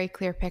very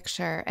clear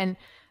picture. And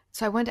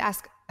so I wanted to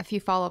ask a few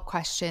follow-up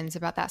questions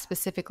about that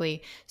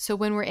specifically. So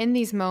when we're in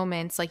these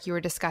moments, like you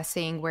were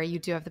discussing, where you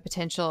do have the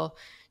potential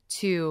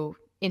to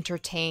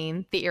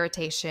entertain the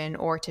irritation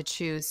or to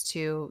choose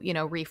to,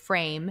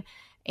 reframe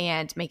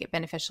and make it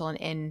beneficial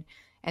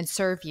and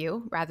serve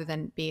you rather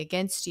than be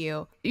against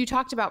you. You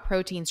talked about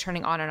proteins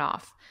turning on and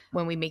off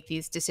when we make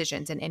these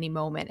decisions in any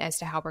moment as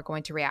to how we're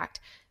going to react.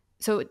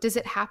 So does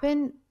it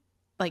happen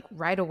like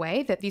right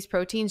away that these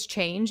proteins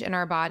change in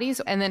our bodies?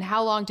 And then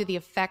how long do the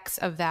effects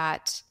of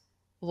that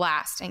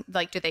last? And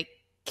like, do they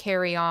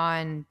carry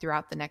on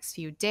throughout the next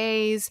few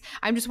days?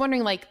 I'm just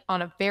wondering, like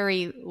on a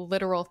very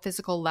literal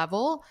physical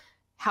level,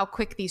 how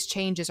quick these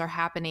changes are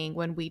happening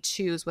when we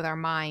choose with our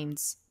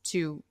minds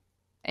to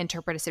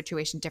interpret a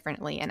situation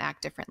differently and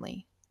act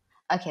differently.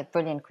 Okay,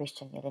 brilliant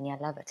question, Melanie.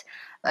 I love it.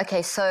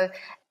 Okay, so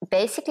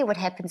basically what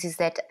happens is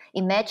that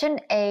imagine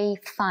a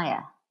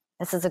fire.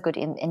 This is a good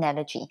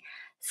analogy.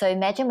 So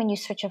imagine when you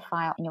switch a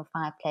fire in your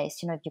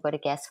fireplace, you've got a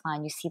gas fire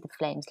and you see the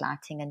flames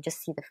lighting and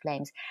just see the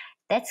flames.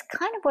 That's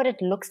kind of what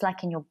it looks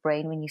like in your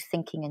brain when you're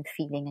thinking and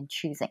feeling and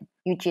choosing.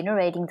 You're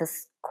generating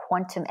this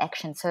quantum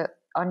action. So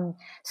on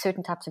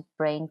certain types of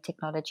brain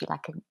technology,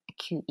 like an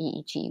acute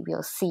EEG,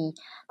 we'll see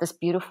this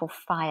beautiful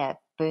fire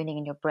burning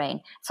in your brain.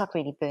 It's not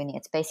really burning.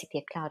 It's basically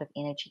a cloud of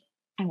energy.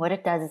 And what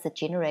it does is it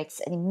generates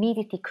and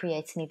immediately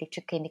creates an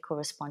electrochemical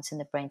response in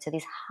the brain. So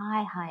there's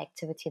high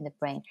activity in the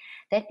brain.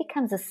 That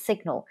becomes a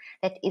signal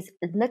that is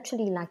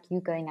literally like you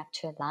going up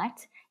to a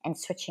light and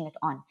switching it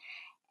on.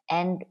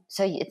 And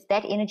so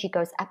that energy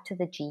goes up to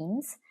the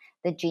genes.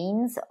 The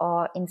genes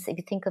are, if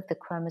you think of the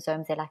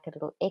chromosomes, they're like a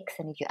little X,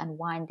 and if you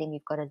unwind them,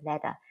 you've got a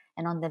ladder.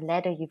 And on the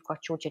ladder, you've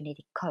got your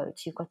genetic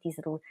codes. You've got these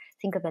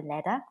think of a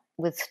ladder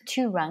with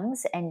 2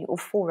 rungs, or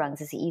 4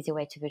 rungs is the easier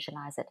way to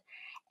visualize it.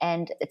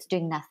 And it's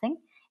doing nothing.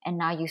 And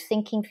now you're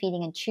thinking,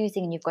 feeling, and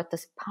choosing, and you've got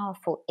this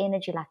powerful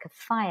energy like a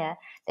fire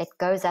that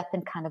goes up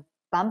and kind of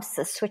bumps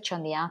a switch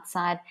on the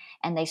outside,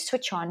 and they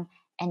switch on,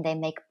 and they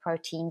make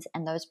proteins,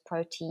 and those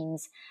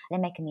proteins, they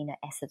make amino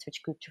acids,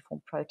 which group to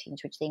form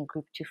proteins, which then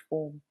group to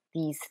form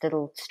these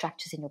little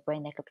structures in your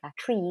brain that look like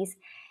trees.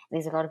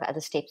 There's a lot of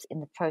other steps in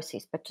the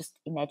process, but just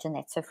imagine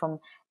that. So from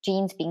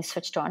genes being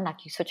switched on,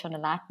 like you switch on a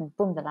light and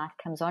boom, the light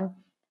comes on,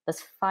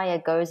 this fire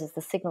goes as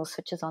the signal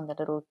switches on the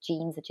little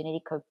genes, the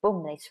genetic code,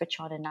 boom, they switch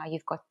on, and now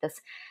you've got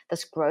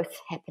this growth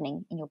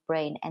happening in your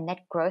brain. And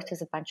that growth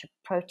is a bunch of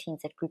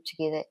proteins that group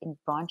together in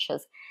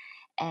branches.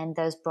 And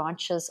those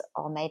branches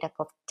are made up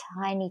of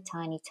tiny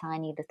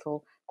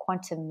little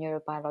quantum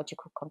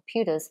neurobiological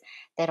computers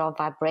that are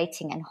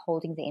vibrating and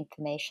holding the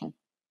information.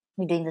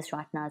 You're doing this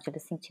right now as you're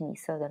listening to me,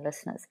 so the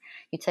listeners.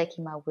 You're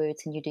taking my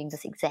words and you're doing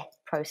this exact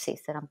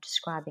process that I'm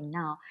describing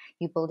now.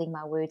 You're building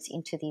my words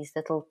into these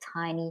little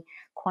tiny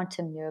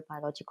quantum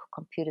neurobiological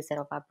computers that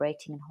are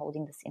vibrating and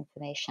holding this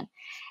information.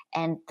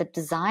 And the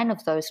design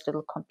of those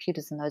little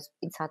computers and those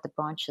inside the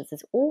branches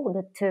is all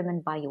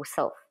determined by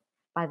yourself,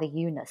 by the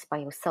you-ness, by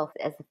yourself,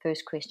 as the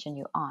first question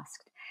you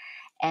asked.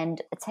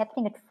 And it's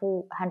happening at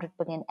 400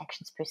 billion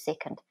actions per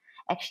second.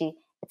 Actually,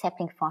 it's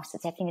happening fast.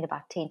 It's happening at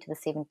about 10 to the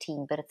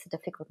 17, but it's a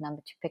difficult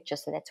number to picture.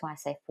 So that's why I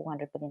say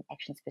 400 billion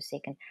actions per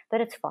second.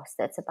 But it's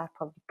faster. It's about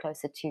probably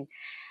closer to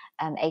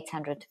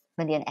 800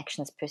 million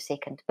actions per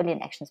second,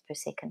 billion actions per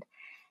second.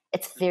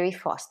 It's very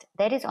fast.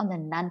 That is on the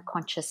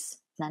non-conscious,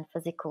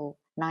 non-physical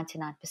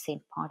 99%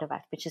 part of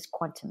us, which is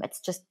quantum.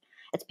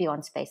 It's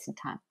beyond space and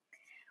time.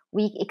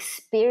 We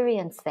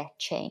experience that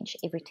change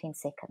every 10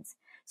 seconds.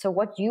 So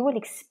what you will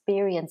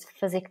experience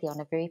physically on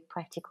a very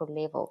practical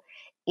level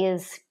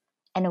is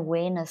an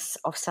awareness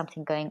of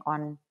something going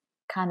on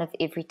kind of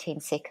every 10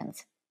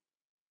 seconds.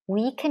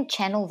 we can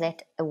channel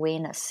that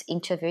awareness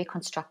into a very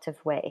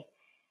constructive way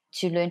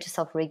to learn to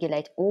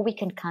self-regulate, or we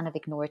can kind of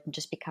ignore it and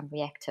just become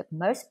reactive.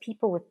 Most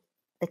people with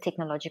the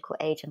technological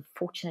age,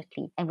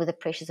 unfortunately, and with the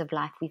pressures of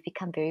life, we've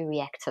become very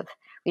reactive.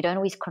 We don't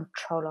always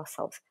control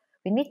ourselves.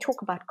 When we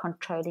talk about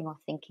controlling our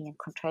thinking and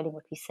controlling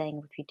what we're saying,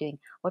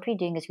 what we're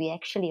doing is we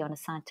actually, on a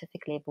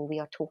scientific level, we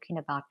are talking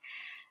about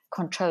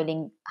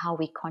controlling how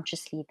we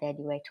consciously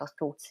evaluate our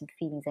thoughts and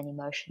feelings and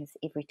emotions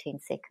every 10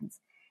 seconds.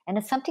 And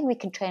it's something we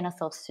can train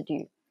ourselves to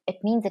do. It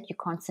means that you're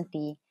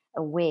constantly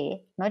aware,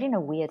 not in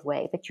a weird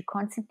way, but you're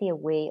constantly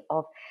aware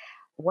of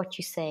what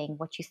you're saying,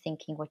 what you're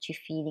thinking, what you're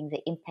feeling,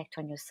 the impact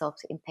on yourself,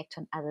 the impact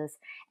on others.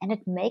 And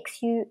it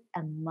makes you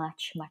a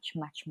much, much,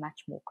 much,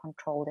 much more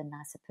controlled and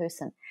nicer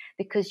person,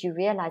 because you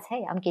realize,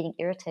 hey, I'm getting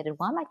irritated.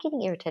 Why am I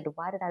getting irritated?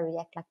 Why did I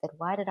react like that?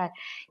 Why did I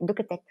look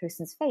at that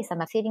person's face?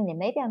 I'm upsetting them.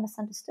 Maybe I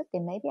misunderstood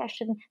them. Maybe I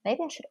shouldn't.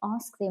 Maybe I should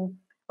ask them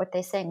what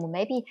they're saying. Well,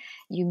 maybe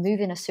you move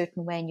in a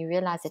certain way and you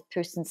realize that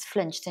person's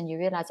flinched and you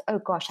realize, oh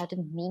gosh, I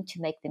didn't mean to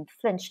make them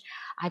flinch.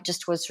 I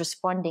just was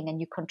responding, and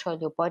you control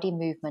your body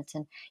movement.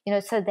 And,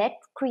 so that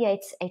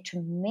creates a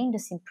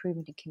tremendous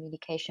improvement in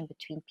communication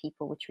between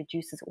people, which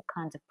reduces all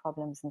kinds of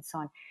problems and so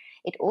on.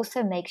 It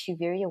also makes you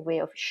very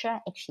aware of,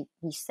 sure, actually,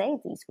 we say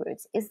these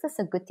words. Is this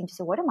a good thing to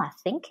say? What am I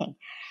thinking?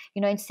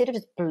 Instead of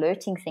just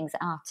blurting things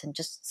out and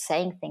just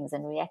saying things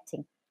and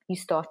reacting, you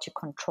start to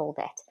control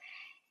that.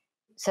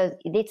 So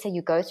let's say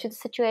you go through the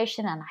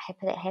situation, and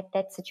I had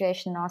that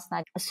situation last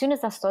night. As soon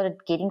as I started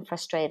getting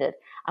frustrated,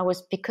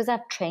 because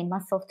I've trained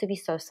myself to be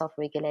so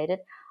self-regulated,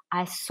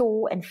 I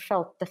saw and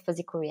felt the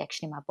physical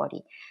reaction in my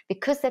body.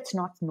 Because that's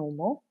not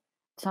normal,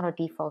 it's not a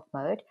default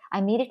mode, I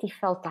immediately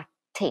felt like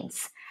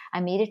tense. I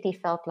immediately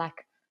felt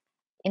like,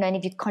 and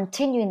if you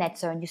continue in that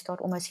zone, you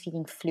start almost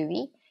feeling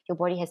fluey. Your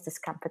body has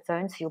discomfort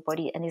zones, your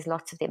body, and there's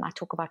lots of them. I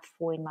talk about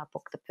 4 in my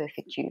book, The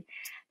Perfect You.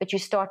 But you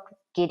start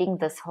getting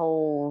this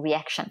whole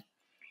reaction.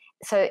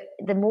 So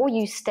the more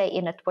you stay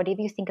in it,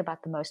 whatever you think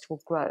about the most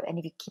will grow. And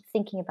if you keep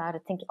thinking about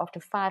it, think after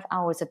 5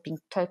 hours of being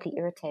totally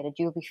irritated,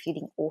 you'll be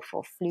feeling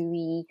awful,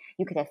 fluey.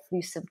 You could have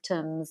flu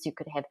symptoms. You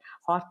could have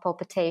heart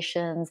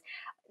palpitations.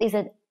 There's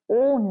an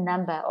all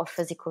number of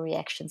physical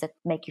reactions that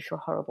make you feel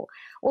horrible.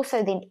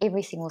 Also, then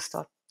everything will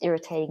start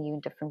irritating you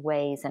in different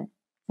ways, and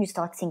you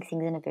start seeing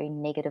things in a very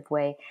negative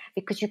way,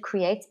 because you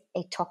create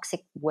a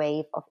toxic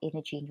wave of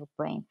energy in your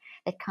brain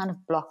that kind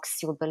of blocks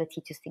your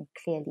ability to think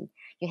clearly.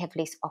 You have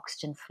less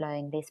oxygen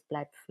flowing, less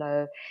blood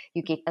flow.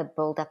 You get a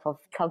buildup of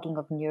clogging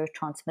of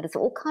neurotransmitters,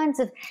 all kinds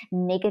of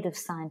negative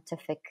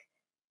scientific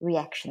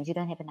reactions. You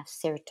don't have enough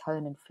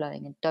serotonin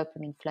flowing and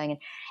dopamine flowing.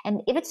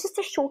 And if it's just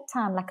a short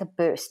time, like a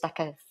burst, like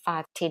a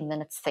 5-10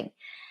 minutes thing,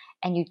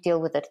 and you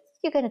deal with it,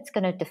 it's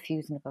going to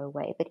diffuse and go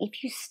away. But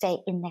if you stay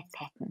in that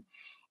pattern,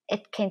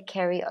 it can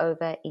carry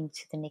over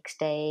into the next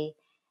day,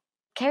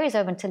 carries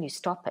over until you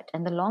stop it.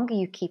 And the longer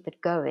you keep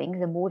it going,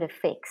 the more it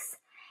affects.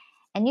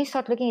 And you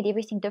start looking at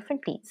everything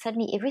differently.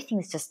 Suddenly everything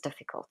is just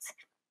difficult.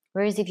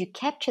 Whereas if you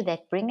capture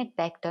that, bring it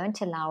back,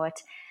 don't allow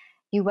it,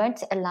 you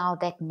won't allow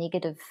that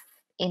negative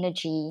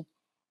energy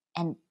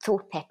and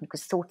thought pattern,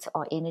 because thoughts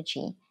are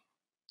energy,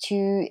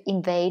 to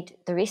invade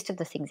the rest of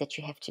the things that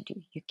you have to do.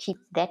 You keep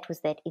that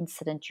with that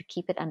incident, you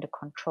keep it under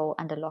control,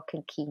 under lock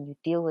and key, and you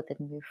deal with it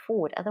and move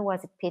forward.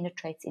 Otherwise, it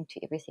penetrates into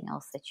everything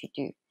else that you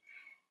do.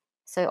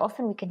 So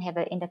often we can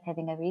end up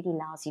having a really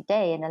lousy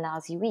day and a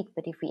lousy week,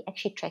 but if we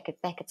actually track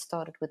it back, it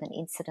started with an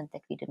incident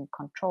that we didn't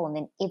control, and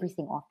then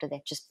everything after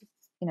that just,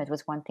 it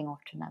was one thing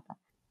after another.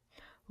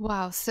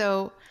 Wow.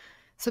 So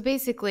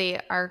basically,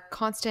 our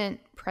constant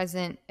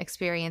present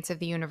experience of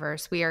the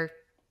universe, we are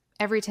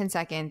every 10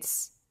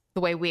 seconds, the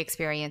way we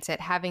experience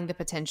it, having the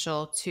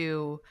potential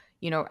to,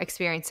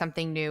 experience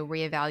something new,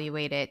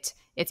 reevaluate it.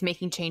 It's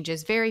making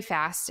changes very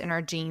fast in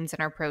our genes and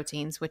our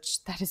proteins,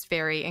 which that is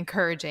very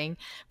encouraging.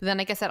 But then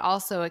I guess that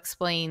also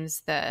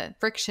explains the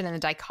friction and the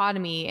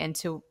dichotomy, and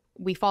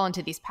we fall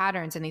into these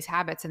patterns and these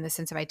habits and this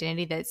sense of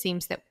identity that it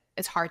seems that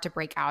it's hard to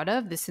break out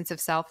of, this sense of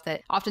self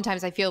that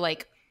oftentimes I feel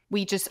like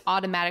we just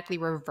automatically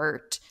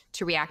revert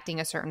to reacting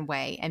a certain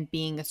way and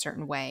being a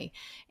certain way.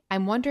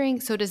 I'm wondering,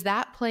 so does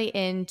that play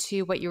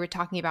into what you were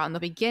talking about in the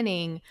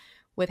beginning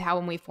with how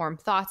when we form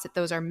thoughts, that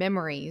those are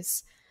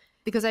memories?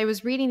 Because I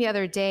was reading the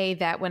other day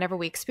that whenever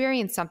we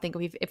experience something,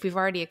 if we've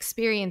already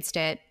experienced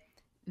it,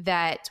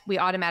 that we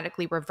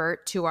automatically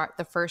revert to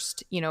the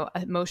first,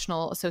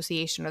 emotional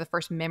association or the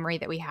first memory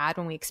that we had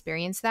when we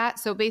experienced that.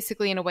 So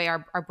basically, in a way,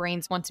 our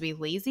brains want to be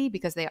lazy,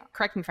 because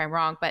correct me if I'm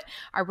wrong, but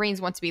our brains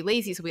want to be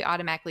lazy. So we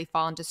automatically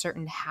fall into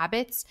certain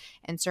habits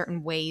and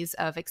certain ways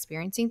of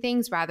experiencing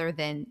things rather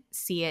than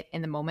see it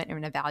in the moment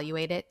and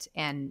evaluate it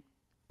and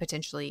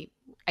potentially,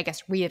 I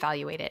guess,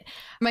 reevaluate it.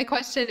 My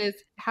question is,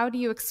 how do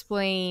you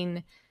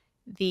explain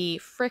the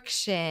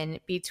friction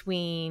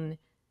between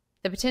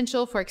the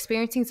potential for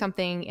experiencing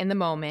something in the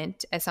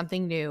moment as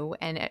something new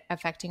and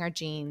affecting our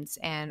genes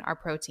and our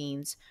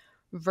proteins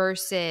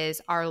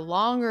versus our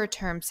longer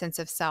term sense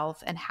of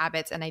self and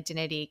habits and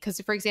identity? Because,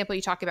 for example,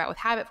 you talk about with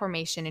habit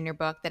formation in your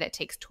book that it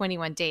takes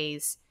 21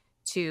 days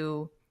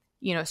to,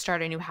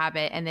 start a new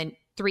habit. And then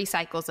 3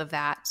 cycles of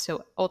that.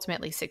 So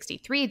ultimately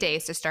 63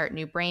 days to start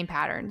new brain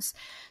patterns.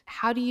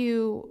 How do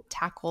you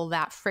tackle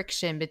that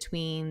friction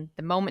between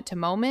the moment to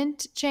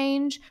moment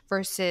change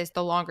versus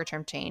the longer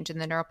term change in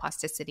the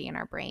neuroplasticity in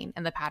our brain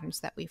and the patterns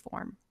that we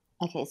form?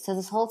 Okay, so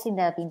this whole thing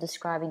that I've been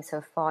describing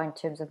so far in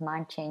terms of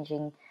mind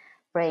changing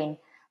brain,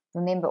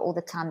 remember all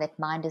the time that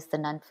mind is the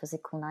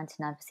non-physical,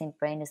 99%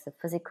 brain is the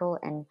physical,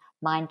 and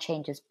mind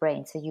changes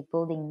brain. So you're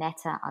building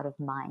matter out of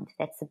mind.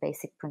 That's the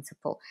basic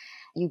principle.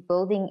 You're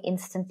building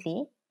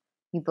instantly,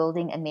 you're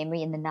building a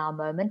memory in the now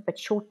moment, but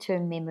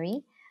short-term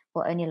memory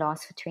will only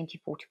last for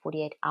 24 to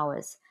 48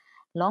 hours.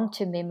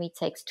 Long-term memory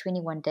takes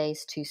 21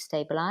 days to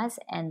stabilize,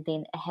 and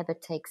then a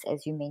habit takes,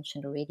 as you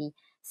mentioned already,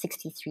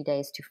 63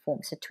 days to form.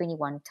 So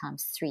 21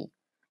 times 3.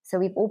 So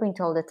we've all been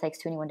told it takes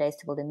 21 days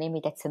to build a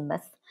memory. That's a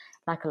myth,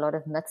 like a lot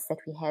of myths that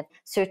we have.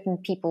 Certain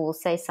people will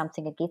say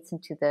something, it gets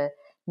into the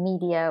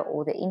media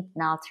or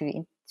now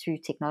through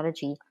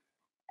technology,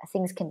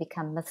 things can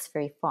become myths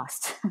very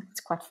fast.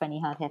 It's quite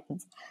funny how it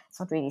happens. It's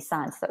not really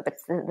science though, but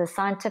the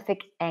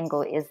scientific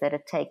angle is that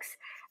it takes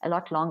a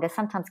lot longer,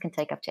 sometimes can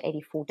take up to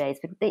 84 days.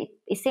 But the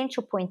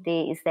essential point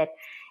there is that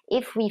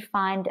if we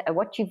find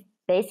what you've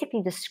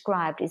basically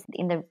described is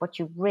what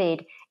you've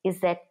read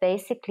is that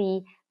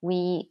basically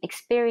we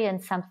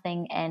experience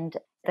something, and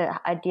the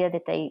idea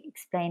that they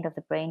explained of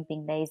the brain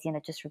being lazy and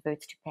it just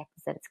reverts to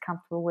patterns that it's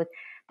comfortable with.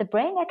 The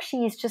brain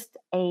actually is just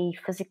a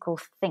physical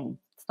thing.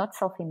 It's not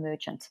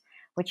self-emergent,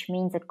 which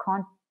means it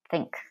can't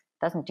think,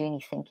 doesn't do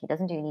any thinking,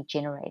 doesn't do any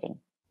generating.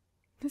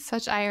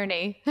 Such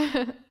irony.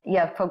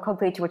 Yeah,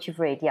 compared to what you've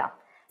read, yeah.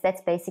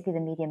 That's basically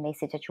the media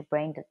message, that your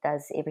brain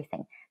does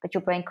everything. But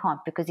your brain can't,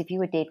 because if you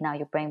were dead now,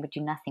 your brain would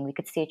do nothing. We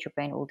could stare at your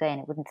brain all day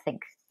and it wouldn't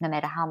think. No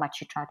matter how much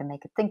you try to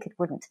make it think, it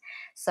wouldn't.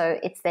 So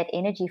it's that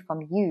energy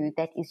from you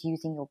that is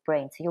using your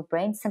brain. So your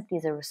brain simply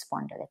is a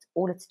responder. That's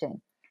all it's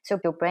doing. So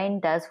your brain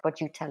does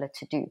what you tell it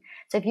to do.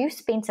 So if you've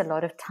spent a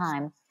lot of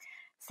time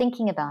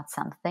thinking about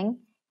something,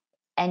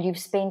 and you've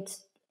spent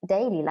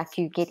daily, like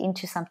you get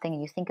into something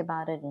and you think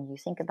about it and you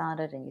think about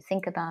it and you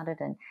think about it,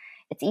 and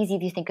it's easy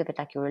if you think of it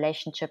like your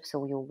relationships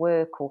or your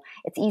work, or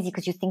it's easy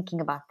because you're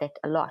thinking about that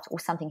a lot, or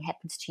something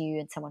happens to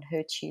you and someone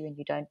hurts you and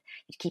you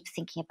keep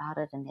thinking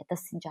about it, and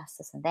this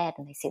injustice and that,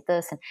 and they said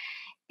this, and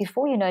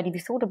before you know it, if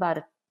you thought about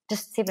it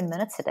just 7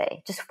 minutes a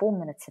day, just 4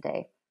 minutes a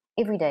day,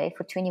 every day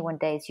for 21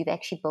 days, you've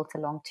actually built a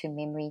long-term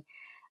memory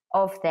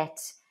of that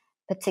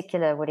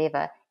particular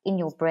whatever in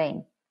your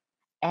brain.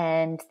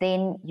 And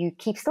then you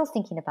keep still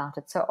thinking about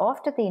it. So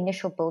after the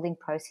initial building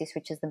process,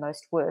 which is the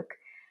most work,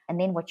 and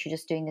then what you're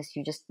just doing is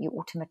you're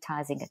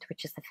automatizing it,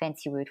 which is the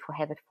fancy word for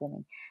habit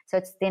forming. So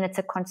it's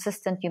a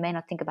consistent, you may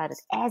not think about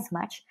it as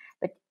much,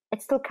 but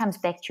it still comes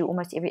back to you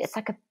almost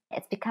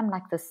it's become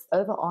like this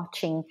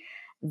overarching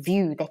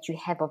view that you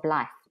have of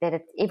life,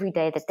 that every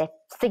day that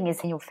thing is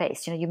in your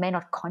face. You may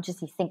not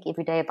consciously think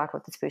every day about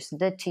what this person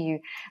did to you,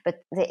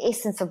 but the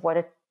essence of what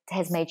it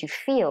has made you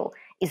feel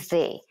is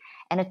there.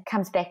 And it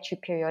comes back to you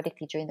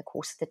periodically during the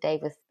course of the day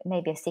with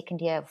maybe a second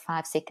here, or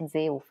 5 seconds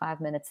there, or 5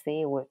 minutes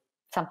there, or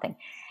something.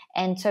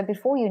 And so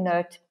before you know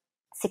it,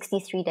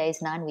 63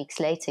 days, 9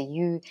 weeks later,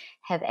 you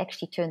have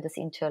actually turned this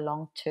into a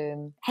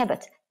long-term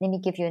habit. Let me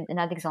give you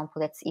another example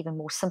that's even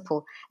more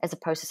simple, as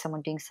opposed to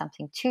someone doing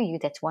something to you.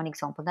 That's one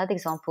example. Another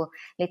example,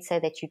 let's say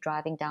that you're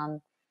driving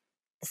down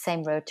the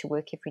same road to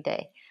work every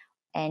day,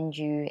 and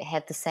you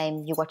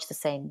watch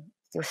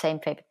your same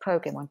favorite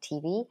program on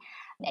TV,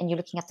 and you're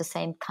looking at the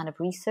same kind of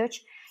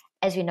research.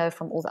 As you know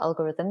from all the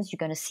algorithms, you're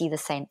going to see the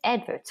same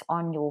adverts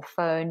on your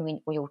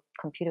phone or your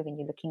computer when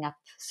you're looking up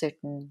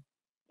certain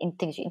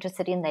things you're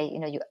interested in.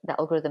 The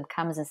algorithm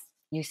comes and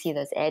you see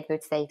those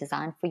adverts they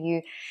designed for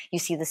you. You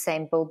see the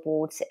same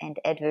billboards and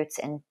adverts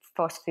and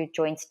fast food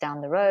joints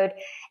down the road,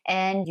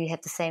 and you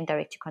have the same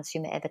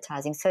direct-to-consumer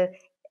advertising. So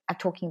I'm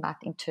talking about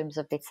in terms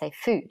of, let's say,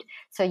 food.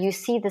 So you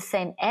see the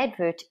same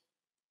advert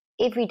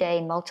every day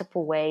in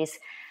multiple ways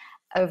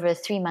over a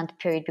 3-month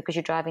period, because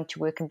you're driving to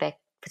work and back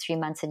for 3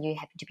 months and you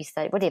happen to be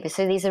studying, whatever.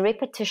 So there's a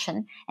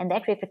repetition, and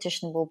that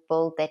repetition will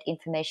build that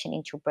information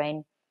into your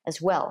brain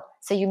as well.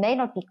 So you may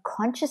not be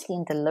consciously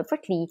and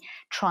deliberately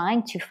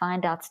trying to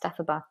find out stuff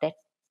about that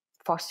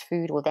fast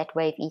food or that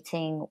way of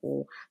eating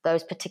or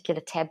those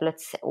particular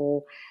tablets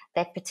or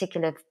that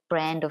particular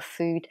brand of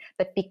food,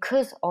 but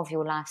because of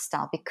your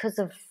lifestyle, because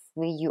of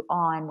where you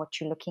are and what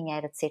you're looking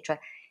at, etc.,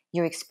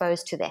 you're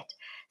exposed to that.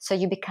 So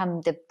you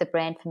become the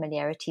brand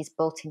familiarity is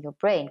built in your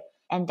brain.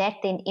 And that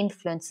then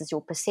influences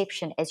your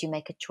perception as you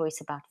make a choice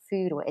about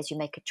food, or as you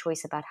make a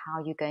choice about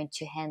how you're going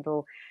to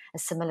handle a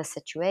similar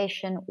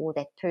situation, or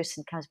that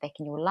person comes back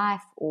in your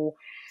life. Or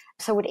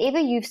so whatever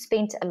you've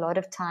spent a lot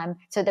of time.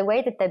 So the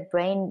way that the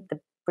brain, the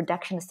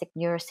reductionistic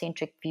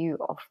neurocentric view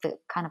of the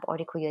kind of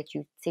article that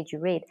you said you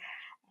read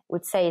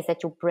would say is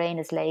that your brain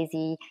is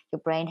lazy, your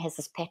brain has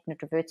this pattern,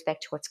 it reverts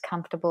back to what's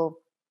comfortable.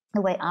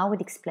 The way I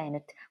would explain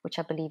it, which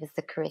I believe is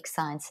the correct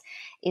science,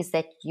 is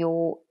that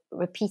your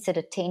repeated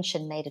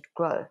attention made it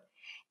grow.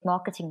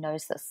 Marketing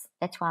knows this.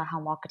 That's why how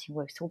marketing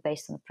works. It's all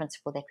based on the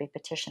principle that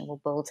repetition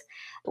will build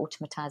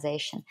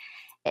automatization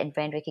and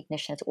brand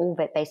recognition. It's all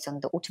based on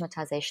the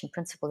automatization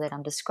principle that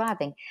I'm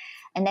describing.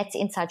 And that's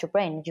inside your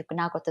brain. You've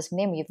now got this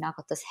memory. You've now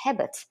got this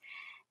habit.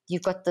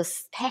 You've got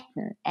this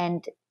pattern.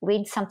 And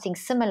when something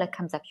similar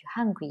comes up,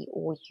 you're hungry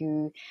or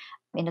you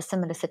in a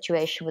similar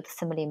situation with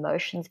similar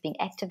emotions being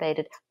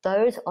activated,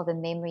 those are the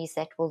memories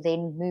that will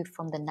then move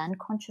from the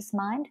non-conscious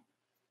mind,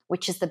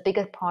 which is the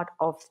bigger part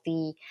of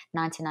the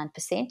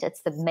 99%.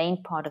 It's the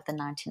main part of the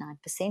 99%.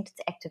 It's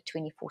active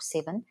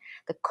 24/7.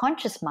 The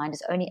conscious mind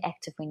is only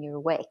active when you're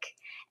awake,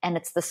 and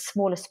it's the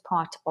smallest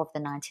part of the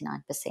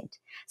 99%.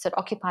 So it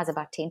occupies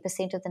about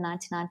 10% of the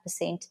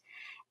 99%,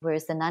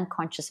 whereas the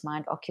non-conscious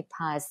mind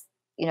occupies,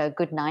 a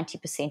good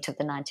 90% of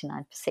the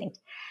 99%.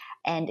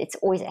 And it's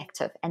always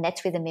active, and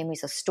that's where the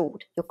memories are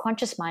stored. Your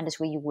conscious mind is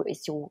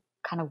is your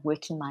kind of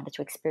working mind. It's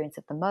your experience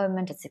of the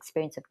moment, it's the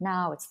experience of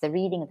now, it's the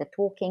reading, the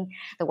talking,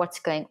 the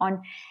what's going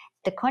on.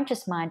 The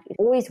conscious mind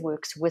always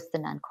works with the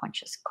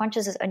non-conscious.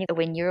 Conscious is only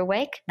when you're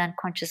awake,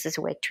 non-conscious is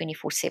awake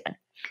 24/7.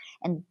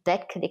 And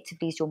that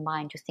collectively is your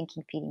mind, your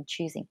thinking, feeling,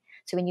 choosing.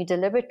 So when you're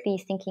deliberately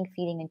thinking,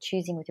 feeling, and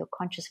choosing with your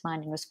conscious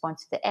mind in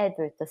response to the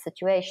advert, the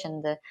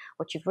situation,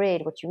 what you've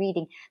read, what you're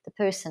reading, the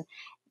person,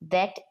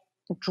 that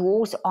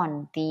draws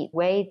on the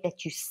way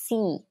that you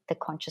see the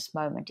conscious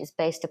moment is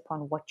based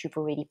upon what you've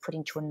already put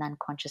into your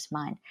non-conscious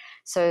mind.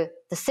 So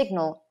the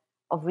signal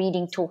of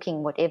reading,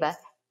 talking, whatever,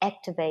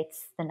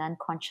 activates the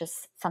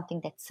non-conscious,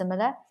 something that's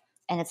similar,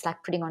 and it's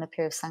like putting on a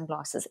pair of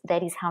sunglasses.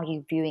 That is how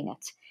you're viewing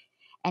it.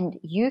 And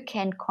you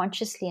can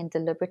consciously and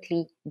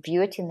deliberately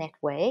view it in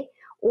that way,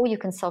 or you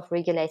can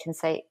self-regulate and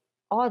say,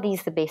 are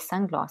these the best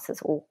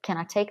sunglasses, or can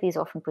I take these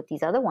off and put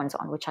these other ones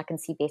on, which I can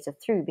see better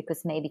through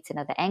because maybe it's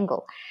another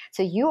angle.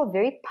 So you are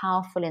very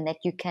powerful in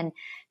that you can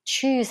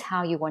choose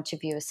how you want to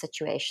view a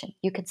situation.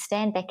 You can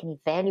stand back and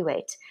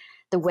evaluate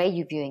the way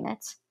you're viewing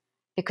it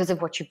because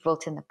of what you've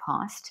built in the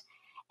past,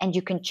 and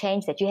you can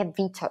change that. You have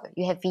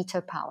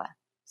veto power.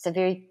 It's a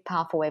very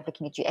powerful way of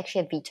looking at it. You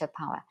actually have veto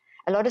power.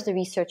 A lot of the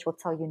research will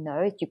tell you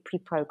no, you're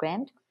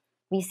pre-programmed.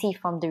 We see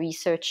from the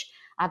research,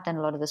 I've done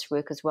a lot of this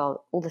work as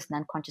well, all this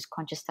non-conscious,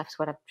 conscious stuff is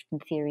what I've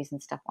written theories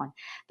and stuff on.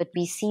 But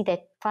we see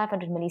that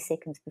 500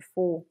 milliseconds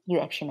before you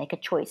actually make a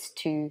choice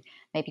to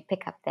maybe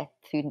pick up that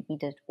food and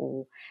eat it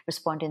or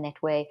respond in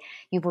that way,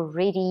 you've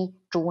already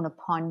drawn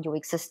upon your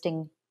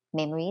existing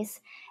memories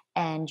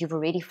and you've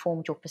already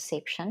formed your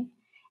perception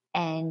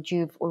and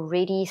you've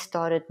already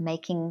started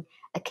making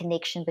a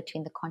connection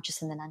between the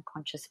conscious and the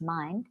non-conscious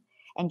mind,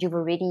 and you've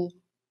already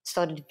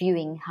started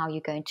viewing how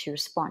you're going to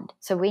respond.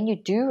 So when you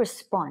do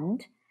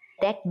respond,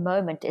 that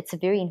moment, it's a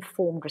very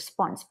informed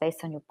response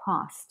based on your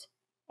past.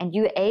 And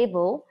you're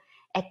able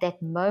at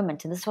that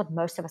moment, and this is what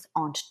most of us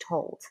aren't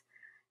told.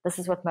 This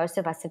is what most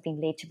of us have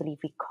been led to believe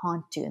we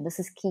can't do. And this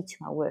is key to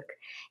my work,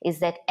 is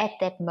that at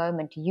that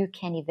moment, you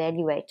can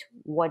evaluate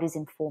what is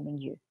informing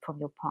you from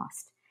your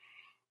past.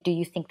 Do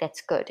you think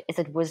that's good? Is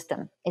it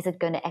wisdom? Is it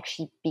going to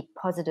actually be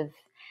positive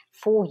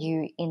for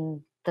you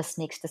in this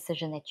next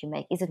decision that you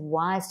make? Is it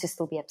wise to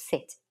still be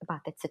upset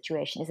about that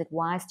situation? Is it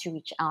wise to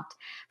reach out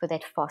for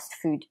that fast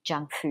food,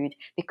 junk food,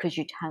 because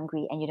you're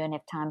hungry and you don't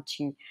have time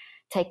to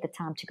take the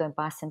time to go and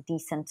buy some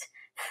decent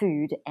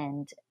food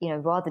and,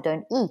 rather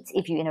don't eat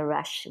if you're in a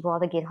rush,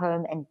 rather get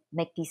home and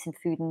make decent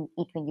food and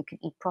eat when you can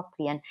eat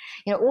properly and,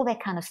 all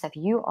that kind of stuff.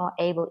 You are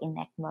able in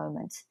that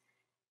moment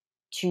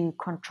to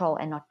control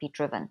and not be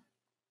driven.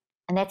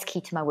 And that's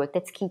key to my work.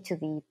 That's key to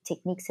the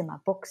techniques in my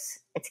books.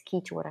 It's key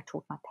to what I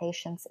taught my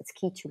patients. It's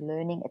key to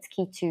learning. It's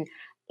key to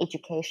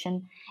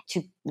education,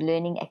 to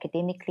learning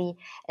academically.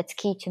 It's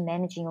key to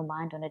managing your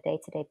mind on a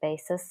day-to-day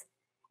basis.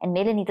 And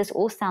Melanie, this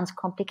all sounds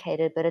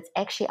complicated, but it's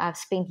actually, I've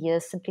spent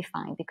years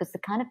simplifying because the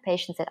kind of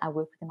patients that I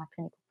work with in my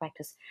clinical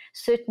practice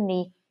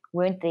certainly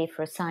weren't there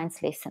for a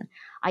science lesson.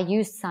 I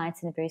used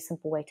science in a very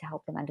simple way to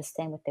help them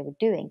understand what they were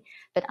doing.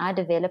 But I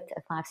developed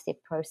a 5-step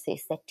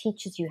process that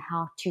teaches you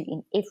how to,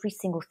 in every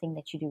single thing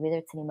that you do, whether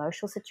it's an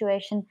emotional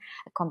situation,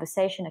 a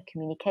conversation, a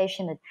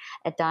communication,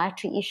 a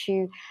dietary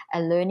issue,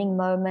 a learning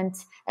moment,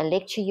 a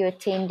lecture you're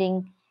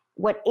attending,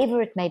 whatever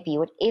it may be,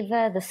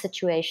 whatever the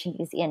situation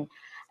is in,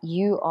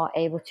 you are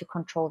able to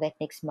control that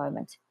next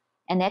moment.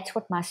 And that's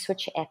what my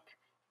Switch app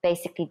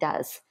basically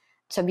does.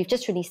 So we've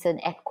just released an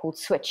app called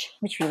Switch,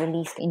 which we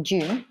released in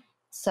June.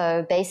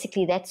 So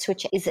basically that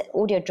Switch is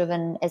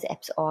audio-driven, as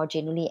apps are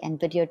generally, and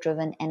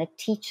video-driven, and it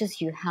teaches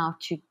you how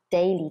to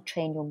daily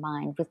train your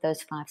mind with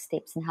those 5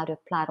 steps and how to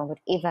apply it on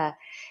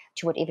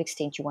to whatever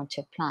extent you want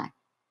to apply.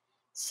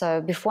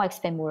 So before I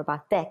explain more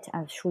about that,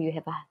 I'm sure you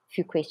have a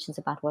few questions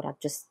about what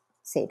I've just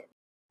said.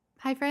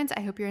 Hi friends,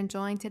 I hope you're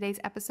enjoying today's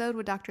episode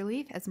with Dr.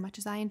 Leaf as much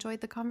as I enjoyed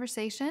the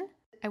conversation.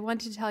 I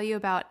wanted to tell you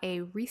about a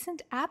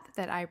recent app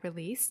that I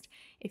released.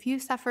 If you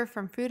suffer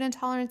from food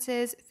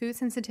intolerances, food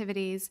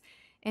sensitivities,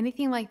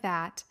 anything like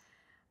that,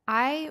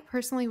 I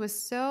personally was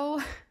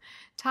so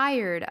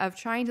tired of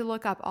trying to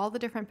look up all the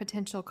different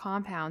potential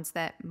compounds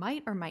that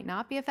might or might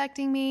not be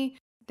affecting me.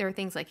 There are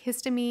things like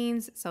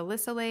histamines,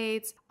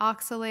 salicylates,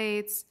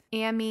 oxalates,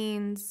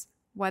 amines,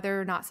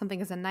 whether or not something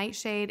is a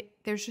nightshade.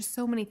 There's just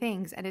so many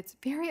things, and it's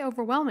very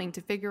overwhelming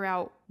to figure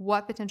out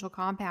what potential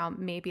compound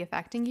may be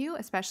affecting you,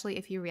 especially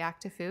if you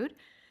react to food.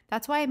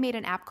 That's why I made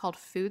an app called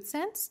Food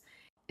Sense.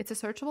 It's a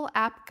searchable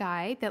app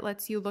guide that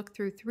lets you look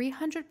through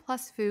 300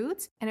 plus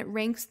foods, and it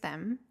ranks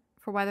them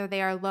for whether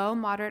they are low,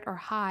 moderate, or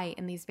high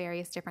in these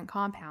various different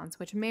compounds,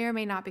 which may or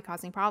may not be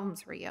causing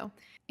problems for you.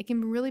 It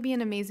can really be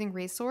an amazing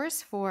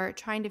resource for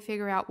trying to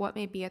figure out what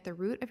may be at the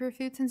root of your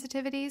food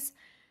sensitivities.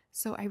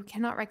 So I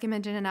cannot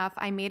recommend it enough.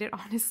 I made it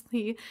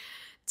honestly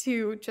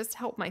to just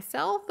help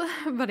myself,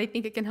 but I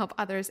think it can help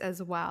others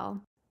as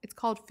well. It's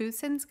called Food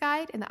Sense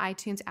Guide in the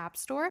iTunes App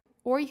Store,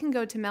 or you can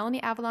go to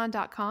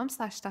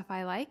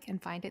melanieavalon.com/stuffilike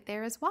and find it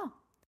there as well.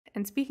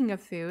 And speaking of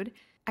food,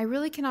 I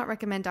really cannot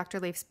recommend Dr.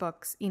 Leif's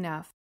books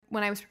enough.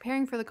 When I was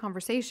preparing for the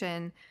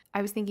conversation,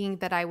 I was thinking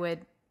that I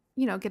would,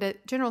 get a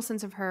general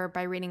sense of her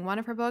by reading one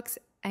of her books.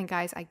 And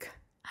guys, I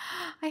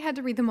had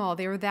to read them all.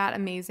 They were that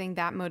amazing,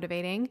 that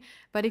motivating.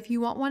 But if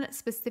you want one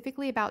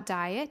specifically about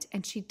diet,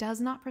 and she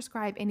does not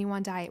prescribe any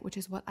one diet, which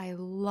is what I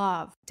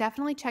love,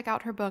 definitely check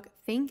out her book,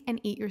 Think and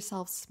Eat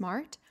Yourself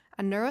Smart,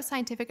 a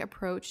neuroscientific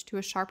approach to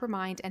a sharper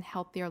mind and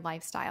healthier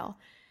lifestyle.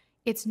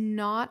 It's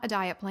not a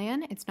diet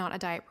plan. It's not a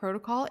diet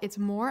protocol. It's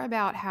more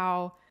about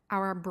how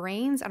our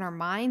brains and our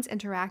minds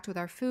interact with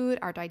our food,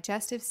 our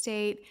digestive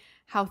state,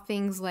 how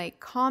things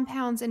like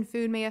compounds in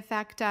food may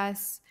affect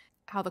us,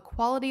 how the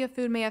quality of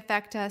food may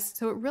affect us.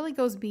 So it really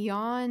goes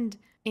beyond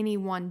any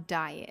one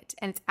diet.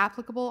 And it's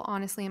applicable,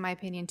 honestly, in my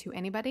opinion, to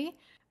anybody.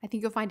 I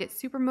think you'll find it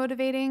super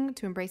motivating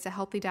to embrace a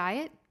healthy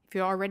diet. If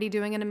you're already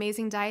doing an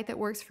amazing diet that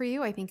works for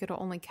you, I think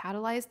it'll only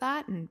catalyze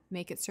that and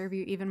make it serve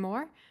you even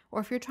more. Or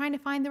if you're trying to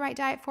find the right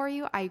diet for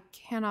you, I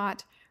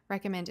cannot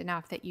recommend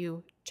enough that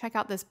you check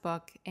out this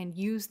book and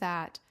use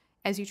that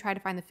as you try to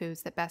find the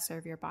foods that best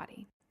serve your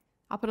body.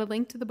 I'll put a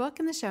link to the book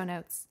in the show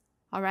notes.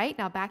 All right,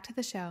 now back to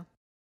the show.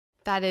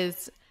 That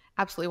is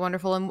absolutely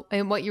wonderful.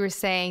 And what you were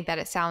saying, that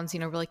it sounds,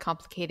 really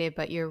complicated,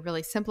 but you're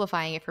really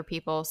simplifying it for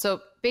people.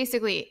 So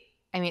basically,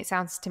 it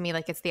sounds to me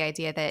like it's the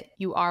idea that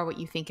you are what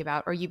you think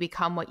about, or you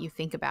become what you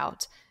think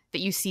about, that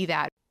you see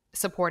that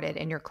supported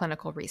in your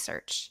clinical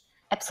research.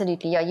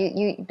 Absolutely. Yeah.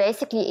 You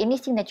basically,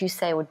 anything that you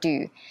say or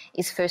do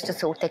is first a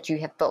thought that you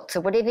have built. So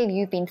whatever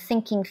you've been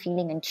thinking,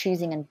 feeling, and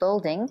choosing and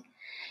building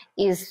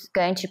is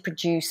going to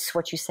produce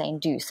what you say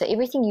and do. So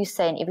everything you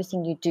say and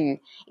everything you do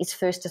is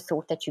first a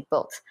thought that you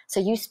built. So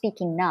you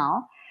speaking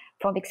now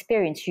from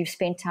experience, you've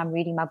spent time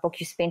reading my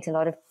book. You spent a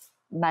lot of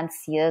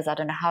months, years, I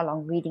don't know how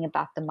long, reading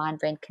about the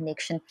mind-brain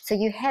connection. So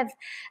you have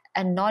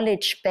a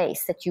knowledge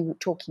base that you're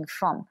talking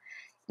from.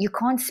 You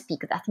can't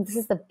speak. I think this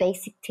is the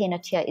basic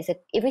tenet here, is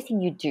that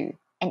everything you do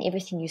and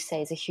everything you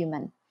say as a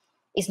human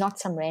is not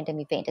some random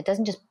event. It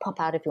doesn't just pop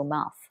out of your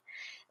mouth.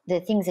 The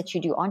things that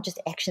you do aren't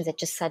just actions that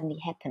just suddenly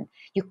happen.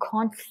 You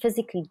can't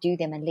physically do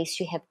them unless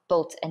you have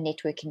built a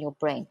network in your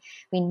brain.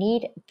 We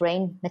need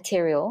brain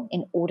material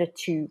in order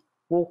to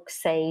walk,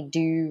 say,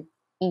 do,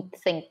 eat,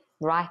 think,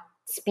 write,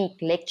 speak,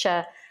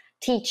 lecture,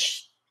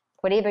 teach,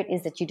 whatever it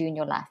is that you do in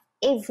your life.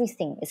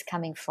 Everything is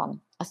coming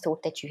from a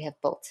thought that you have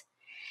built.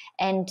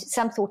 And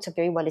some thoughts are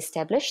very well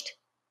established.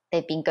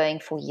 They've been going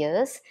for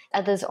years.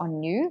 Others are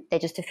new. They're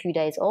just a few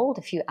days old,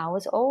 a few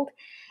hours old.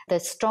 The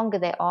stronger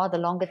they are, the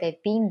longer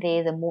they've been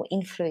there, the more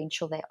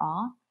influential they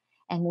are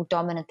and more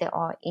dominant they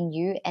are in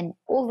you. And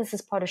all this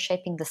is part of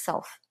shaping the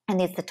self. And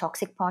there's the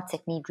toxic parts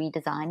that need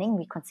redesigning,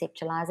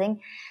 reconceptualizing.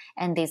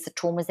 And there's the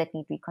traumas that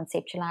need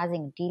reconceptualizing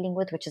and dealing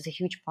with, which is a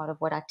huge part of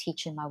what I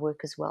teach in my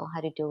work as well,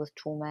 how to deal with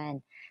trauma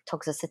and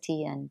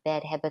toxicity and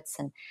bad habits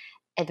and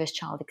adverse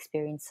child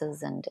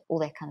experiences and all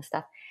that kind of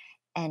stuff,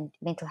 and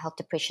mental health,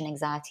 depression,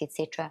 anxiety,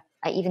 etc.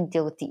 I even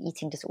deal with the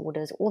eating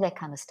disorders, all that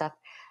kind of stuff.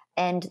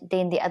 And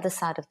then the other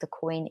side of the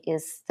coin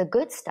is the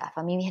good stuff.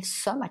 We have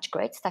so much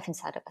great stuff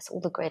inside of us,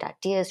 all the great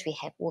ideas we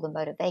have, all the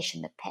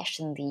motivation, the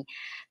passion, the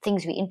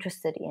things we're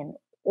interested in,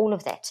 all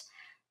of that.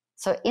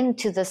 So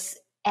into this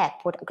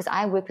app, because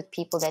I work with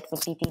people that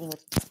would be dealing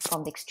with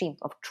from the extreme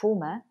of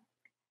trauma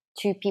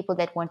to people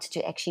that wanted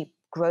to actually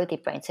grow their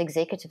brain. So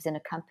executives in a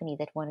company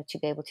that wanted to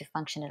be able to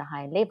function at a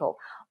higher level,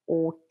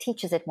 or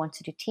teachers that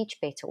wanted to teach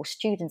better, or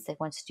students that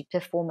wanted to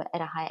perform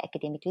at a higher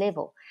academic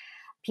level,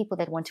 people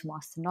that want to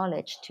master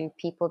knowledge, to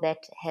people that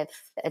have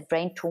a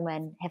brain trauma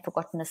and have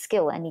forgotten a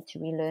skill and need to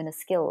relearn a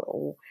skill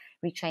or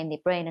retrain their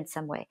brain in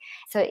some way.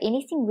 So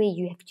anything where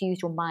you have to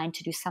use your mind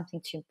to do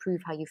something to improve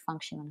how you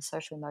function on a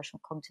social,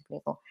 emotional, cognitive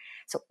level.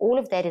 So all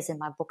of that is in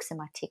my books and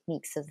my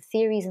techniques. So the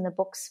theories in the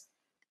books,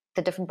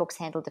 the different books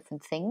handle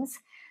different things.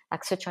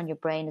 Like Switch on Your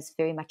Brain is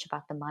very much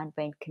about the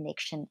mind-brain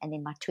connection. And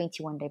then my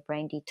 21-day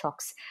brain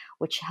detox,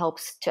 which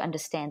helps to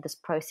understand this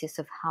process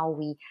of how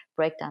we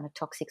break down a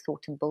toxic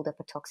thought and build up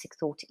a toxic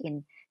thought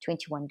in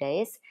 21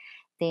 days.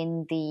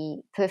 Then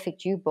the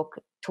Perfect You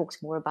book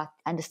talks more about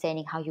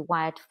understanding how you're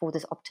wired for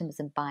this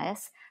optimism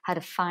bias, how to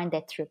find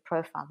that through a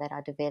profile that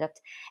I developed,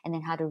 and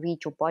then how to read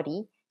your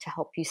body to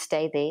help you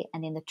stay there.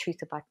 And then the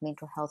truth about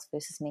mental health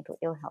versus mental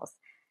ill health.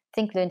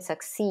 Think, Learn,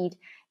 Succeed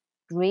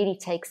really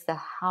takes the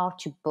how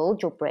to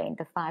build your brain,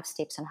 the 5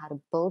 steps on how to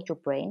build your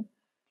brain,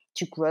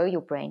 to grow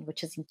your brain,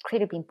 which is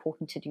incredibly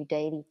important to do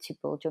daily to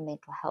build your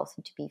mental health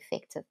and to be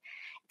effective,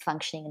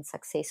 functioning and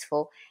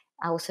successful.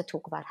 I also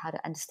talk about how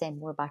to understand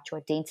more about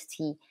your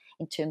identity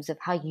in terms of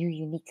how you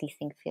uniquely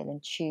think, feel,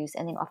 and choose.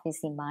 And then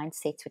obviously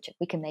mindsets, which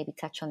we can maybe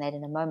touch on that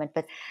in a moment.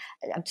 But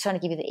I'm trying to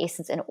give you the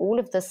essence. And all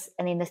of this,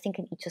 and then the Think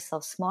and Eat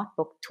Yourself Smart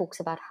book talks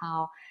about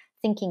how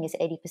thinking is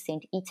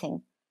 80%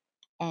 eating,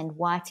 and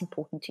why it's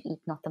important to eat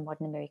not the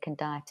modern American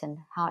diet, and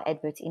how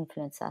adverts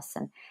influence us,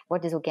 and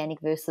what is organic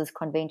versus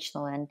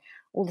conventional, and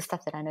all the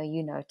stuff that I know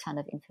you know a ton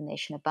of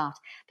information about.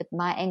 But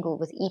my angle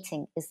with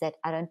eating is that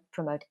I don't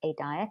promote a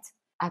diet.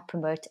 I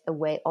promote a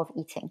way of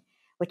eating,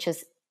 which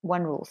is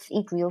one rule: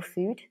 eat real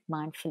food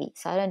mindfully.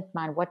 So I don't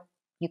mind what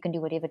you can do,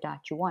 whatever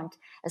diet you want,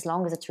 as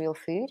long as it's real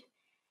food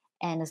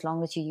and as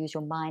long as you use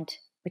your mind,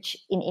 which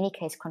in any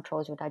case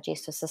controls your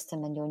digestive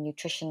system and your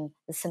nutrition,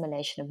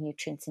 assimilation of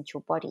nutrients into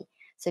your body.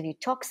 So if you're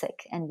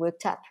toxic and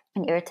worked up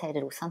and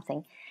irritated or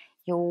something,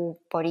 your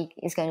body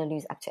is going to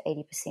lose up to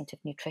 80% of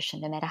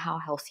nutrition, no matter how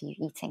healthy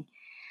you're eating.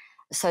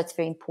 So it's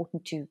very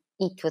important to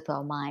eat with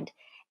our mind.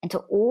 And to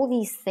all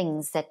these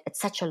things, that it's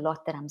such a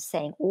lot that I'm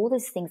saying, all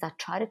these things I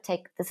try to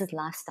take, this is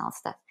lifestyle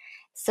stuff,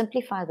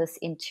 simplify this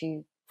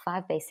into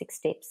 5 basic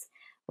steps,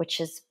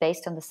 which is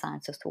based on the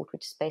science of thought,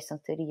 which is based on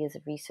 30 years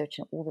of research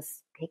and all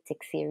this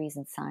hectic theories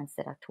and science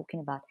that I'm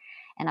talking about.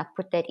 And I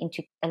put that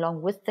into,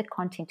 along with the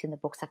content in the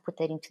books, I put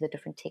that into the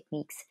different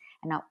techniques.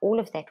 And now all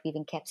of that we've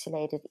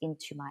encapsulated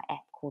into my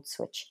app called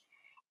Switch.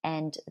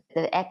 And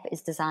the app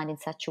is designed in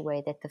such a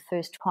way that the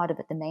first part of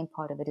it, the main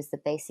part of it, is the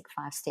basic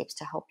 5 steps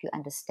to help you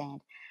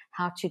understand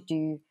how to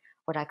do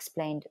what I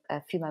explained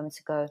a few moments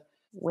ago,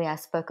 where I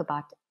spoke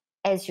about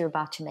as you're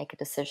about to make a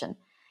decision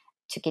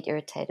to get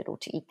irritated or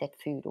to eat that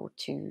food or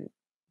to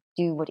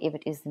do whatever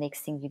it is the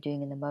next thing you're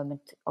doing in the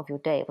moment of your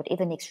day,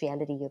 whatever next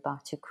reality you're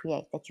about to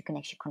create, that you can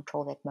actually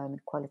control that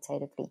moment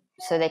qualitatively,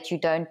 so that you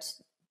don't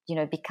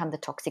become the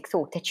toxic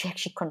thought, that you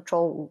actually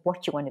control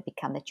what you want to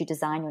become, that you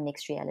design your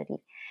next reality,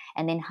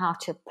 and then how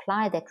to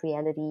apply that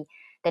reality,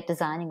 that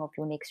designing of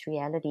your next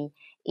reality,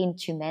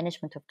 into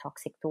management of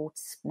toxic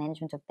thoughts,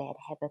 management of bad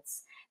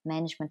habits,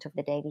 management of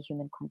the daily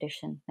human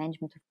condition,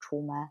 management of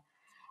trauma,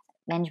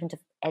 management of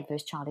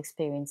adverse child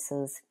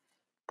experiences,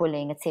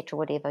 bullying, etc.,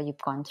 whatever you've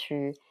gone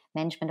through,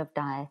 management of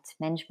diet,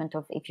 management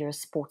of, if you're a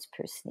sports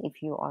person,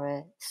 if you are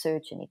a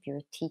surgeon, if you're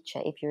a teacher,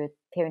 if you're a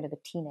parent of a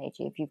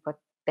teenager, if you've got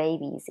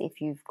babies,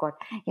 if you've got,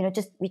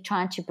 just we're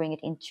trying to bring it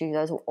into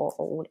those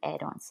all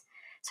add-ons.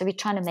 So we're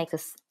trying to make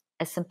this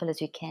as simple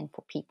as we can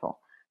for people,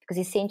 because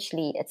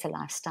essentially it's a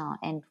lifestyle.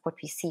 And what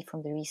we see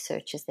from the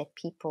research is that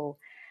people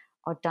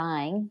are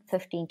dying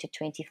 15 to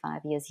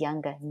 25 years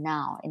younger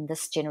now in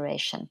this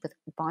generation, with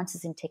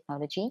advances in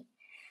technology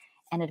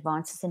and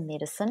advances in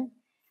medicine.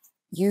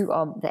 You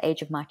are the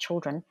age of my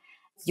children.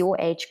 Your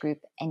age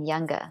group and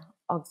younger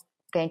are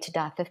going to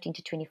die 15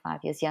 to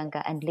 25 years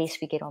younger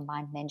unless we get our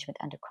mind management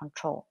under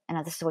control.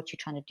 And this is what you're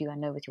trying to do, I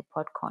know, with your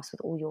podcast,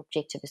 with all your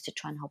objective, is to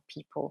try and help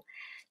people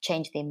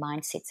change their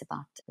mindsets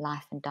about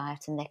life and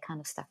diet and that kind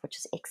of stuff, which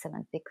is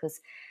excellent because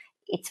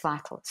it's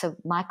vital. So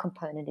my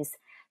component is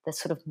the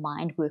sort of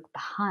mind work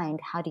behind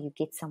how do you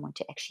get someone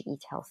to actually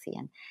eat healthy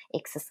and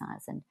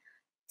exercise and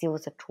deal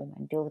with the trauma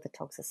and deal with the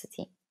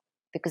toxicity.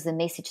 Because the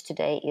message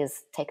today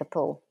is take a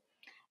pill.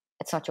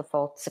 It's not your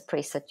fault.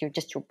 Suppress it. You're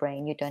just your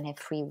brain. You don't have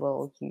free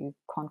will. You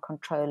can't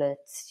control it.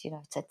 It's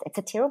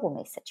a terrible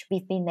message.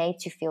 We've been made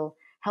to feel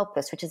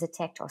helpless, which has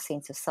attacked our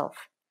sense of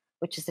self,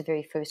 which is the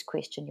very first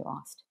question you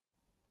asked.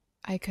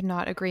 I could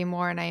not agree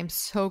more. And I am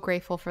so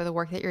grateful for the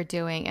work that you're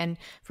doing. And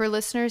for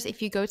listeners,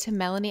 if you go to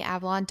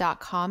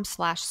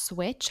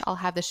melanieavalon.com/switch, I'll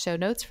have the show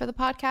notes for the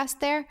podcast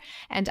there.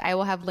 And I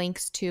will have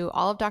links to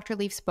all of Dr.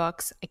 Leaf's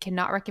books. I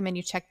cannot recommend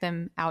you check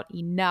them out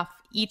enough.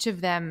 Each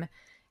of them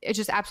is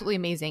just absolutely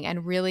amazing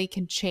and really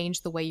can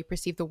change the way you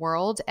perceive the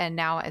world. And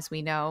now, as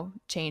we know,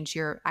 change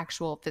your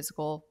actual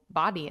physical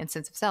body and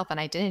sense of self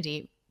and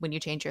identity when you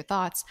change your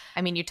thoughts.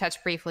 I mean, you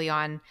touched briefly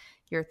on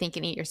your Think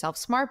and Eat Yourself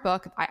Smart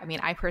book.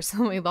 I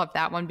personally love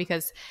that one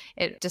because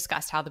it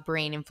discussed how the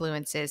brain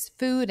influences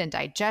food and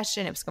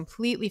digestion. It was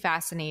completely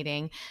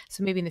fascinating.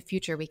 So maybe in the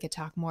future we could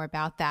talk more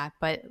about that,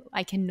 but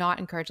I cannot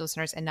encourage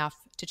listeners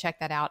enough to check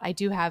that out. I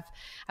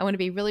want to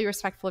be really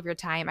respectful of your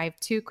time. I have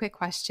 2 quick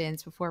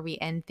questions before we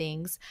end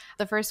things.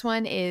 The first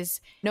one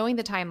is knowing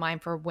the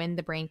timeline for when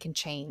the brain can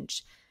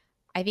change.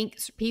 I think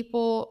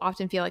people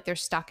often feel like they're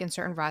stuck in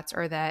certain ruts,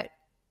 or that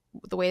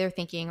the way they're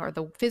thinking or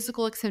the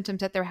physical symptoms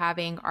that they're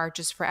having are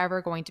just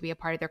forever going to be a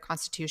part of their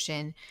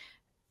constitution.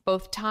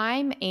 Both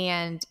time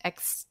and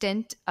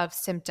extent of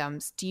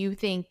symptoms. Do you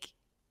think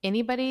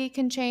anybody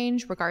can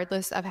change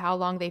regardless of how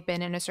long they've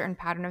been in a certain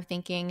pattern of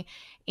thinking?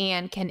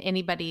 And can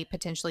anybody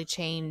potentially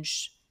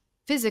change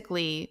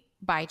physically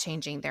by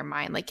changing their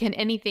mind? Like, can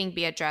anything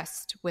be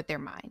addressed with their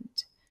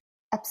mind?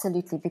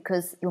 Absolutely,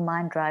 because your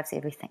mind drives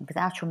everything.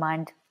 Without your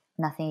mind,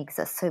 nothing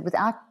exists. So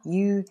without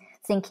you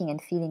thinking and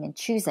feeling and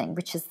choosing,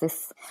 which is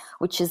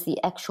the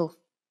actual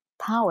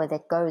power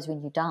that goes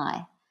when you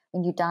die.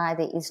 When you die,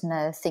 there is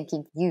no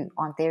thinking. You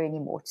aren't there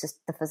anymore. It's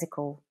just the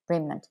physical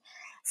remnant.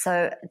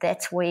 So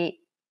that's where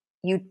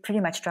you pretty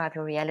much drive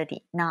your reality.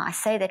 Now, I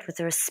say that with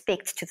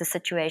respect to the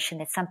situation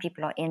that some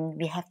people are in.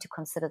 We have to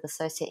consider the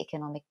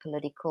socioeconomic,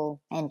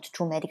 political, and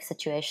traumatic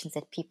situations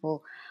that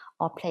people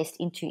are placed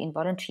into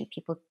involuntarily.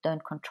 People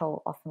don't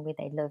control often where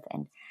they live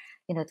and,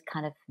 the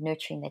kind of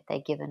nurturing that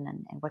they're given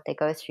and what they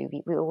go through.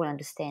 We all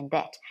understand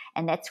that.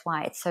 And that's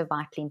why it's so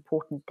vitally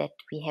important that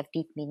we have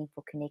deep,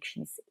 meaningful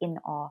connections in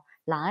our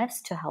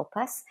lives to help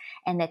us,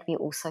 and that we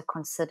also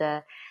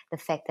consider the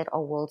fact that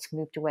our world's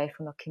moved away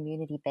from a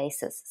community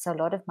basis. So a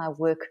lot of my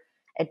work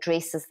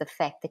addresses the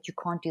fact that you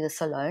can't do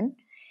this alone.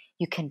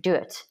 You can do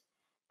it,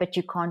 but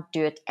you can't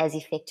do it as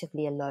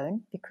effectively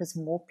alone, because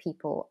more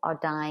people are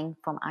dying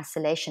from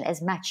isolation,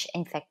 as much,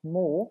 in fact,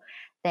 more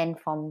than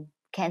from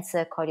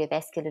cancer,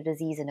 cardiovascular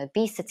disease, and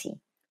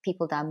obesity.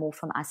 People die more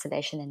from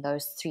isolation than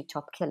those three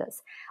top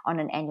killers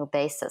on an annual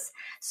basis.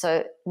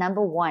 So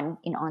number one,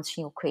 in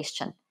answering your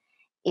question,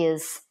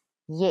 is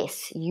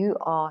yes, you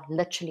are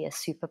literally a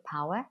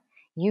superpower.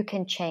 You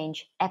can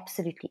change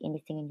absolutely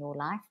anything in your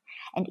life.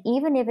 And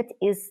even if it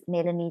is,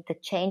 Melanie, the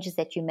changes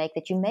that you make,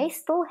 that you may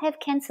still have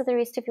cancer the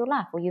rest of your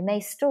life, or you may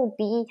still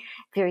be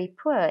very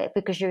poor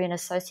because you're in a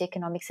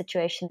socioeconomic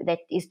situation that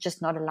is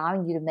just not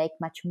allowing you to make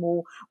much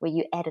more where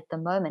you're at the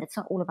moment. It's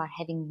not all about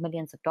having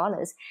millions of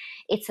dollars.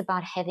 It's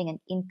about having an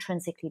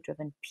intrinsically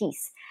driven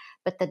peace.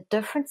 But the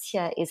difference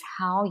here is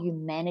how you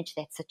manage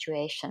that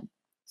situation.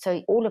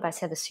 So all of us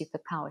have a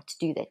superpower to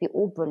do that. We're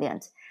all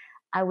brilliant.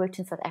 I worked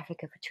in South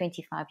Africa for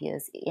 25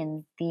 years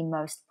in the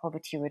most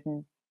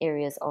poverty-ridden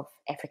areas of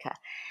Africa.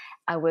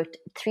 I worked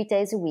 3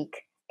 days a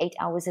week, 8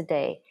 hours a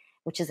day,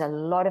 which is a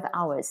lot of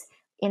hours,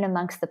 in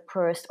amongst the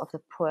poorest of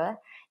the poor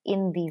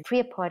in the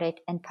pre-apartheid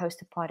and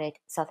post-apartheid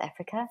South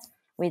Africa,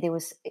 where there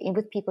was,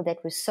 with people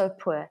that were so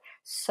poor,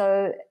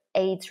 so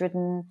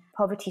AIDS-ridden,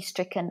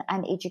 poverty-stricken,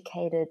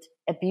 uneducated,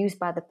 abused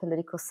by the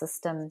political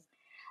system,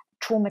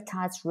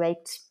 traumatized,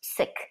 raped,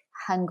 sick,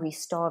 hungry,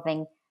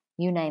 starving,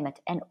 you name it.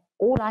 And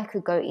all I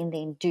could go in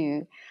there and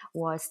do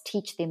was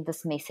teach them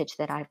this message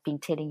that I've been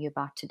telling you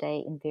about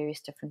today in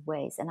various different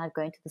ways. And I'd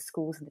go into the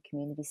schools and the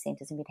community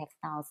centers, and we'd have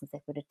thousands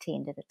that would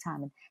attend at a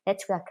time. And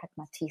that's where I cut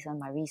my teeth on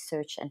my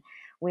research, and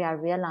where I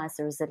realized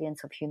the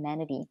resilience of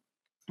humanity.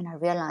 And I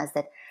realized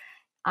that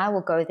I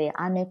will go there.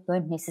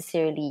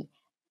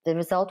 The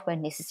result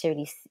won't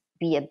necessarily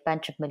be a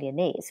bunch of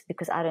millionaires,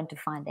 because I don't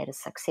define that as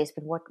success.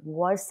 But what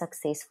was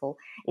successful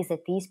is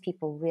that these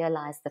people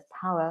realized the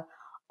power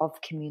of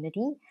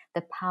community,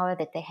 the power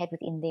that they had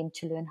within them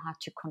to learn how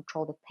to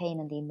control the pain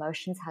and the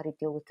emotions, how to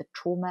deal with the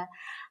trauma,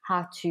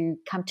 how to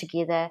come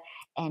together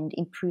and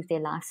improve their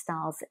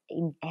lifestyles,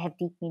 have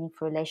deep,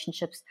 meaningful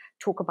relationships,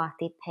 talk about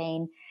their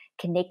pain,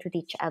 connect with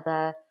each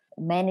other,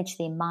 manage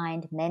their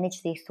mind,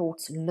 manage their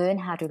thoughts, learn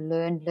how to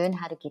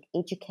get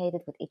educated.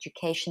 With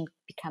education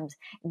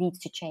leads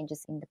to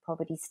changes in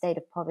the state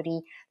of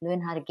poverty,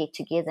 learn how to get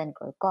together and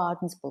grow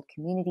gardens, build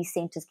community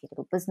centers, get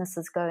little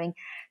businesses going.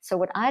 So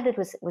what I did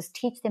was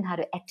teach them how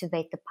to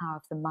activate the power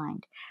of the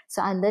mind.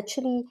 So I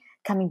literally,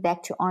 coming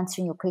back to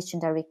answering your question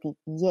directly,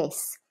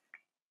 yes,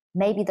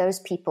 maybe those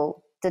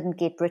people didn't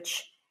get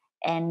rich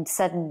and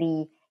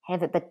suddenly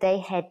have it, but they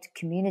had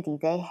community,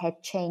 they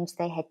had change,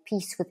 they had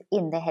peace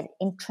within, they had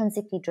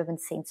intrinsically driven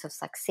sense of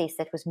success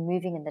that was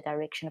moving in the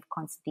direction of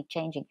constantly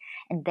changing.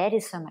 And that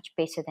is so much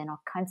better than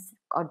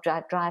our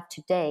drive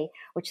today,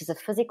 which is a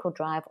physical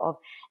drive of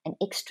an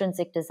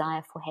extrinsic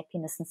desire for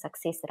happiness and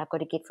success that I've got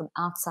to get from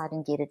outside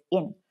and get it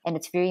in. And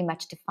it's very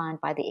much defined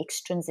by the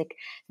extrinsic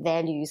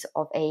values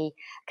of a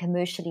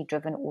commercially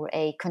driven or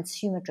a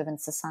consumer driven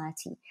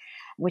society,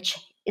 which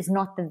is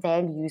not the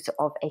values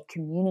of a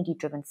community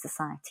driven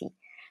society.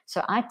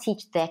 So I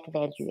teach that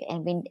value,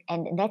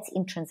 and that's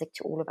intrinsic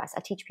to all of us. I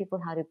teach people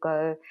how to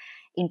go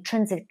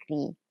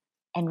intrinsically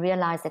and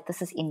realize that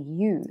this is in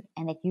you,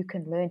 and that you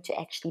can learn to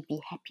actually be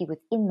happy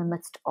within the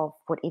midst of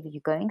whatever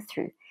you're going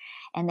through.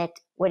 And that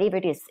whatever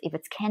it is, if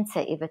it's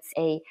cancer, if it's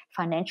a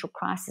financial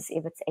crisis,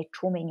 if it's a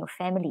trauma in your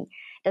family,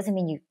 doesn't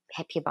mean you're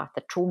happy about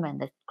the trauma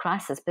and the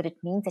crisis, but it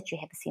means that you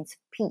have a sense of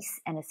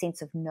peace and a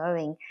sense of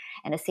knowing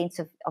and a sense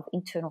of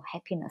internal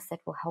happiness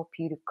that will help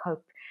you to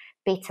cope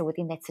better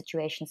within that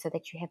situation, so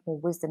that you have more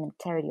wisdom and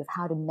clarity of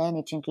how to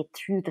manage and get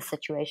through the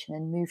situation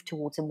and move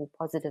towards a more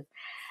positive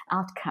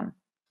outcome,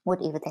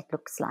 whatever that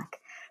looks like.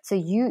 So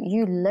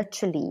you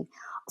literally,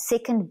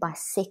 second by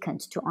second,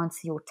 to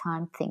answer your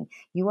time thing,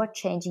 you are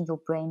changing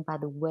your brain by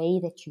the way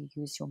that you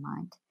use your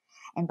mind.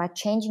 And by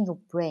changing your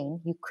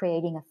brain, you're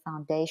creating a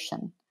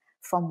foundation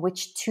from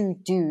which to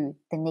do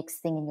the next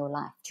thing in your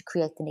life, to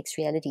create the next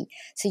reality.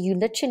 So you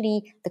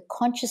literally, the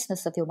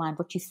consciousness of your mind,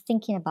 what you're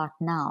thinking about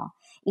now,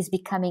 is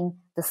becoming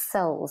the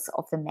cells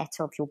of the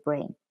matter of your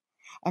brain.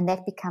 And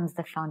that becomes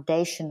the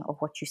foundation of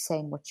what you say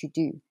and what you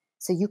do.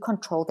 So you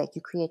control that,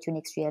 you create your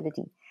next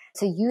reality.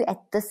 So you,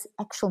 at this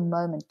actual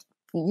moment,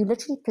 you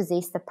literally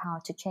possess the power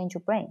to change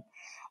your brain.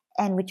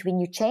 And when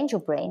you change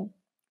your brain,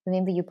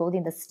 remember, you're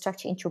building the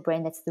structure into your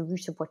brain that's the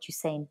root of what you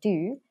say and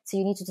do. So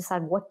you need to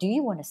decide, what do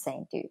you want to say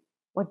and do?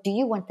 What do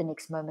you want the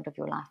next moment of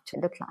your life to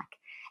look like?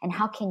 And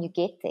how can you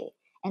get there?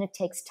 And it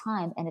takes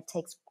time and it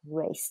takes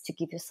grace to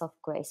give yourself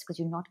grace, because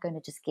you're not going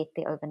to just get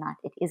there overnight.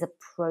 It is a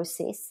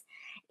process.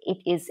 It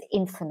is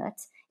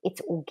infinite.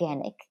 It's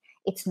organic.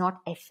 It's not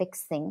a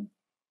fixed thing.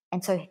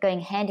 And so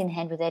going hand in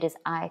hand with that is,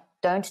 I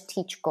don't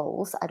teach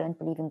goals. I don't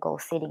believe in goal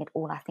setting at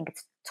all. I think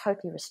it's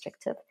totally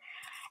restrictive.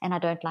 And I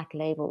don't like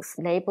labels.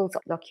 Labels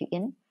lock you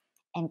in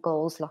and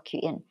goals lock you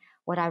in.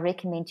 What I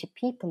recommend to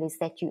people is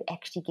that you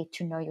actually get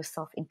to know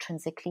yourself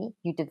intrinsically.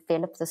 You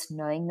develop this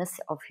knowingness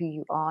of who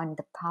you are and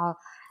the power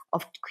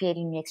of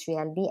creating the next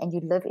reality, and you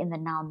live in the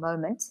now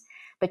moment,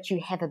 but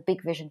you have a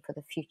big vision for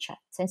the future.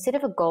 So instead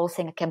of a goal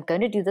saying, okay, I'm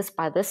going to do this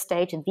by this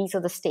stage and these are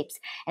the steps,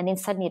 and then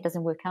suddenly it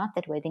doesn't work out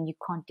that way, then you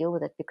can't deal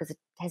with it because it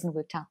hasn't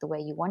worked out the way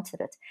you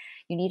wanted it.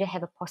 You need to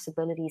have a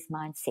possibilities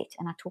mindset.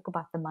 And I talk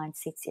about the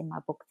mindsets in my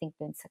book, Think,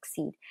 Learn,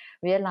 Succeed,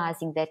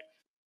 realizing that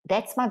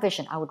that's my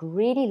vision. I would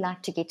really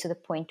like to get to the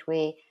point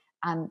where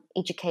I'm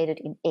educated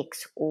in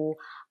X, or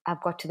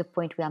I've got to the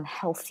point where I'm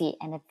healthy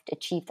and have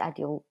achieved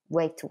ideal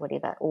weight or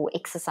whatever, or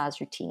exercise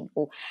routine,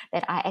 or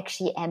that I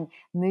actually am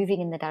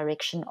moving in the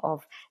direction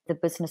of the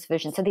business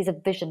vision. So there's a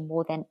vision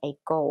more than a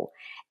goal.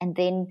 And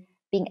then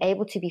being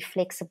able to be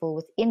flexible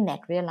within that,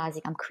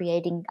 realizing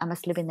I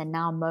must live in the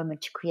now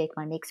moment to create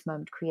my next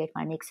moment,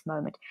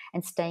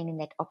 and staying in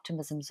that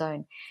optimism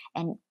zone.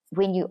 And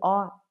when you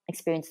are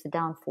experiencing the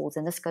downfalls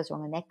and this goes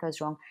wrong and that goes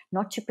wrong,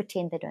 not to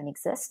pretend they don't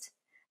exist,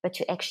 but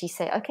to actually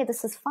say, okay,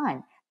 this is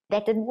fine.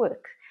 That didn't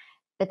work.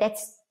 But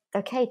that's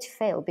okay to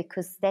fail,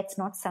 because that's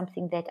not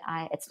something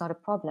it's not a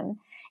problem.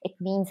 It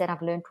means that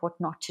I've learned what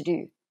not to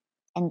do.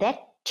 And that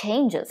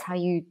changes how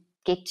you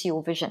get to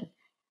your vision.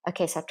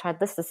 Okay, so I tried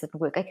this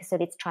didn't work. Okay, so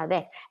let's try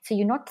that. So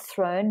you're not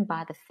thrown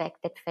by the fact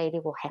that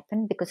failure will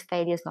happen, because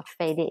failure is not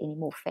failure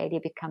anymore.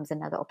 Failure becomes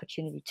another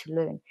opportunity to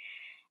learn.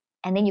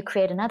 And then you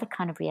create another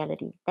kind of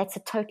reality. That's a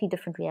totally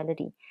different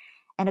reality.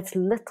 And it's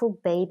little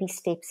baby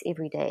steps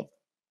every day.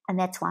 And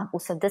that's why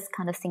also this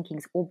kind of thinking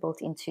is all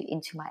built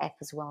into my app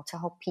as well, to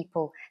help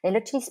people. They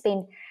literally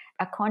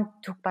I can't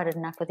talk about it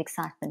enough with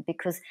excitement,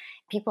 because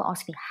people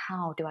ask me,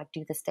 how do I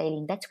do this daily?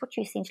 And that's what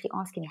you're essentially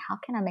asking me. How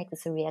can I make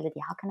this a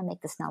reality? How can I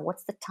make this now?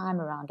 What's the time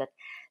around it?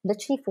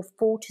 Literally for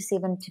 4 to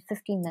 7 to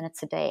 15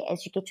 minutes a day,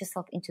 as you get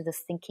yourself into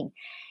this thinking.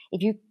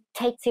 If you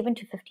take 7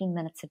 to 15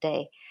 minutes a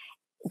day,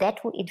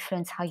 that will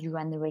influence how you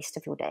run the rest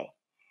of your day.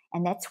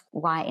 And that's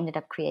why I ended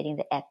up creating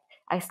the app.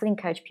 I still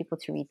encourage people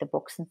to read the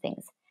books and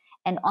things.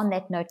 And on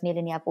that note,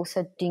 Melanie, I'm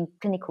also doing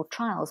clinical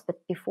trials.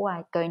 But before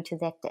I go into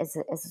that as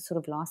a sort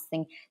of last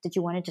thing, did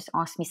you want to just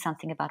ask me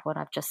something about what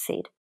I've just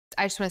said?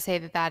 I just want to say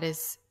that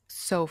is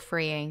so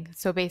freeing.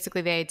 So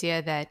basically the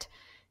idea that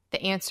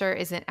the answer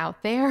isn't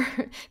out there,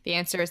 the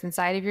answer is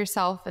inside of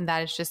yourself, and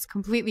that is just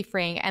completely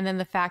freeing. And then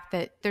the fact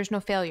that there's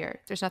no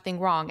failure, there's nothing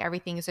wrong,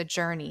 everything is a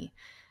journey.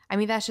 I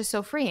mean, that's just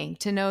so freeing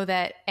to know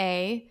that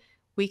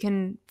we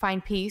can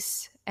find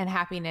peace and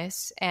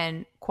happiness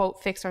and,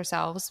 quote, fix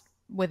ourselves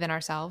within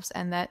ourselves,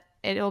 and that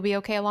it'll be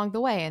okay along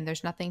the way. And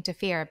there's nothing to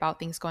fear about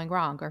things going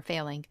wrong or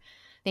failing.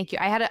 Thank you.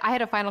 I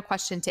had a final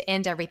question to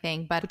end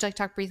everything, but would you like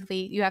to talk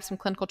briefly? You have some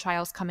clinical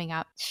trials coming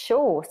up.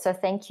 Sure. So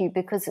thank you,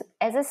 because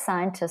as a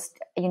scientist,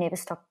 you never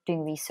stop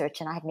doing research,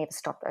 and I had never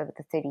stopped over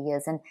the 30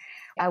 years. And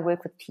I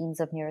work with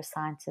teams of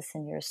neuroscientists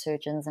and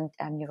neurosurgeons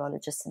and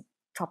neurologists and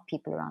top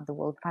people around the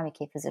world, primary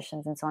care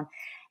physicians and so on.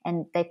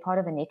 And they're part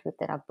of a network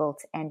that I've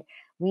built. And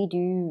we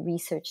do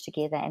research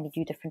together, and we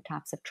do different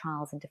types of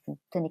trials and different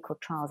clinical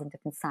trials in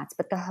different sites.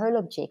 But the whole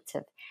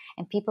objective,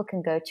 and people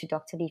can go to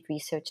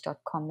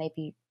drleafresearch.com.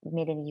 Maybe,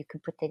 Melanie, you can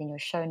put that in your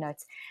show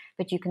notes.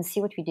 But you can see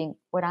what we're doing.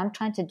 What I'm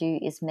trying to do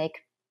is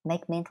make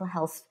mental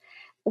health,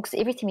 because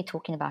everything we're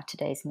talking about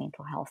today is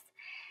mental health.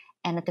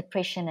 And the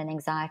depression and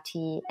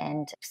anxiety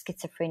and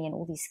schizophrenia and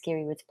all these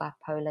scary words,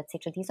 bipolar,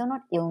 etc. These are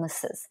not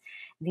illnesses.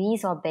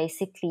 These are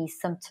basically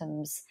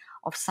symptoms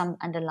of some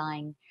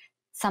underlying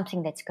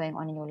something that's going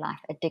on in your life,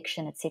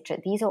 addiction, etc.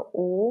 These are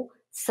all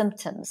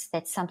symptoms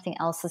that something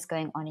else is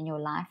going on in your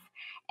life,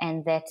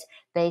 and that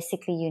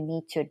basically you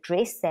need to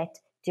address that,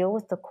 deal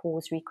with the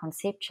cause,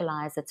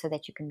 reconceptualize it so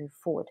that you can move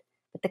forward.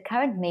 But the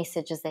current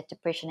message is that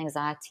depression,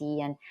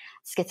 anxiety, and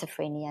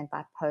schizophrenia, and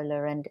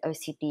bipolar, and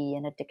OCD,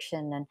 and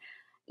addiction, and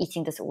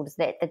eating disorders,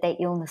 that they're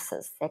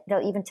illnesses, that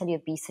they'll even tell you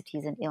obesity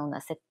is an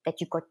illness, that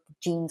you've got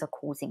genes are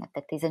causing it,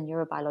 that there's a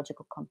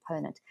neurobiological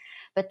component.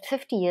 But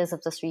 50 years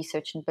of this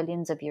research and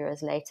billions of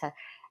euros later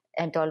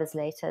and dollars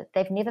later,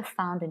 they've never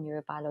found a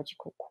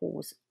neurobiological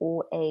cause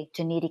or a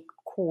genetic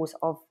cause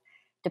of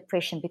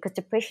depression, because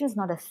depression is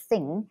not a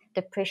thing.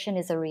 Depression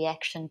is a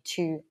reaction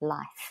to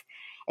life.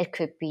 It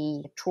could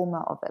be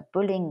trauma of a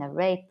bullying, a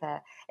rape,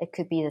 it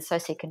could be the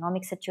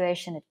socioeconomic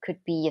situation, it could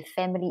be a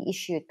family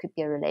issue, it could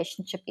be a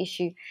relationship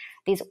issue.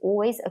 There's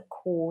always a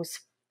cause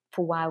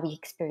for why we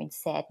experience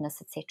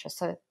sadness, etc.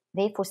 So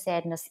therefore,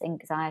 sadness,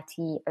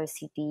 anxiety,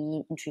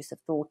 OCD, intrusive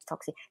thoughts,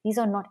 toxic, these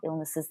are not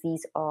illnesses.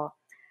 These are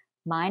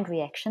mind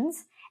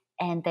reactions,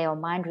 and they are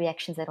mind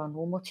reactions that are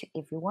normal to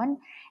everyone,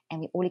 and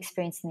we're all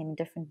experiencing them in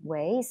different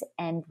ways,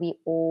 and we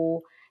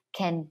all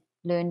can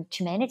learn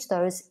to manage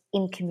those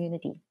in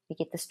community. We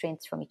get the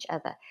strengths from each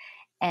other.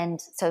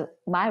 And so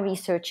my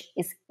research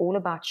is all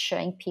about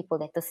showing people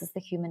that this is the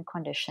human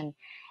condition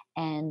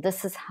and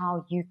this is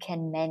how you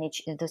can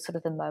manage the sort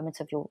of the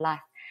moments of your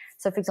life.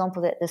 So, for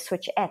example, the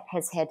Switch app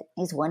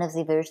is one of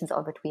the versions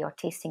of it we are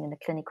testing in the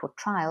clinical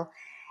trial.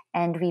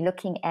 And we're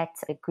looking at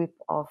a group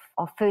of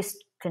our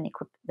first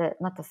clinical,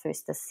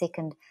 the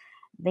second,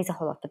 there's a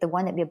whole lot, but the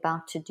one that we're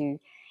about to do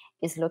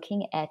is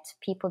looking at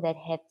people that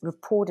have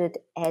reported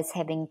as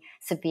having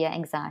severe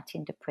anxiety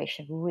and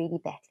depression, really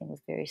battling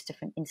with various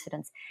different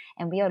incidents.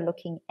 And we are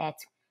looking at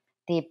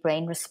their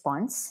brain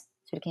response.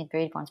 So we're looking at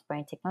very advanced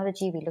brain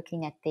technology. We're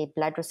looking at their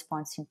blood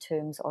response in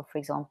terms of, for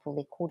example,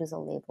 their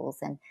cortisol levels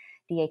and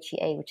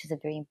DHEA, which is a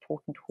very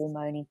important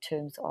hormone in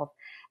terms of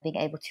being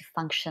able to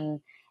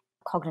function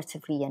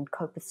cognitively and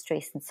cope with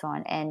stress and so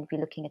on. And we're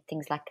looking at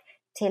things like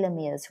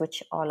telomeres,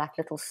 which are like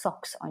little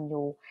socks on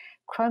your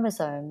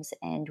chromosomes.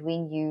 And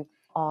when you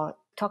are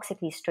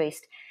toxically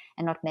stressed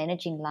and not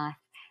managing life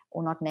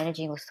or not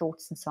managing your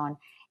thoughts and so on,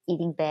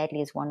 eating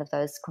badly is one of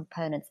those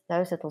components.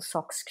 Those little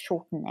socks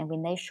shorten, and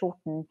when they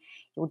shorten,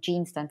 your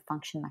genes don't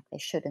function like they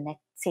should, and that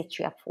sets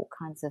you up for all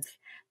kinds of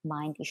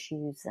mind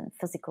issues and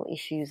physical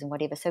issues and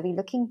whatever. So we're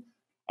looking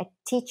at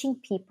teaching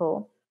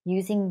people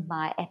using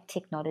my app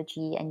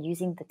technology and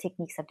using the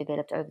techniques I've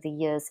developed over the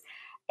years,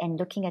 and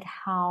looking at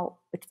how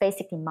it's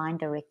basically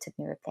mind-directed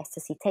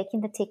neuroplasticity, taking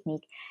the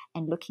technique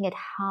and looking at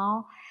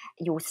how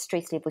your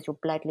stress levels, your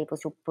blood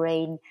levels, your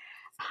brain,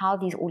 how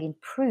these all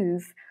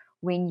improve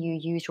when you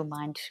use your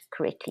mind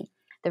correctly.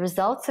 The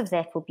results of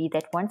that will be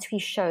that once we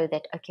show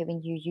that, okay,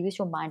 when you use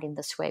your mind in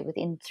this way,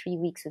 within 3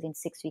 weeks, within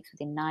 6 weeks,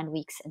 within 9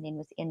 weeks, and then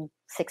within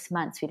 6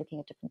 months, we're looking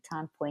at different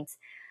time points,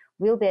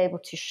 we'll be able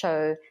to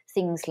show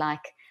things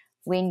like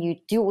when you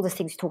do all the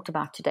things we talked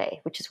about today,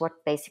 which is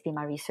what basically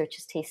my research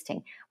is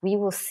testing, we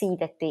will see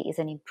that there is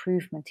an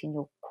improvement in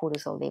your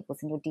cortisol levels,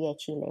 in your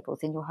DHE levels,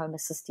 in your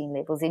homocysteine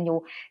levels, in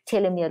your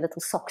telomere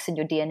little socks in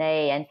your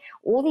DNA, and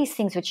all these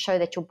things which show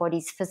that your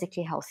body's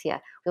physically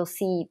healthier. We'll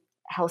see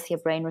healthier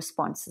brain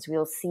responses.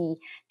 We'll see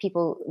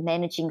people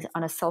managing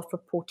on a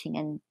self-reporting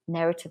and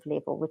narrative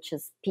level, which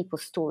is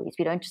people's stories.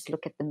 We don't just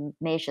look at the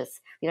measures.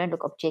 We don't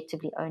look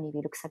objectively only.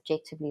 We look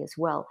subjectively as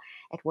well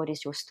at what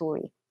is your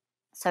story.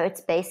 So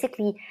it's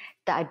basically,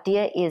 the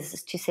idea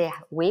is to say,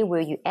 where were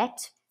you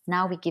at?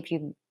 Now we give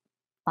you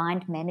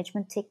mind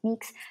management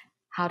techniques.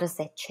 How does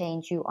that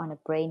change you on a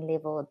brain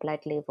level, a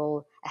blood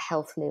level, a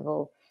health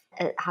level,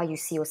 how you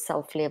see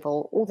yourself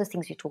level, all the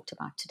things we talked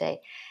about today.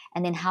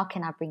 And then how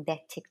can I bring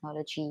that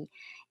technology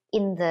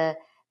in the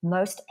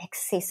most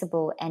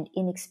accessible and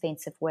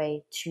inexpensive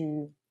way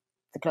to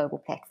the global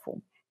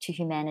platform, to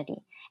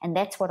humanity? And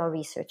that's what our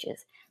research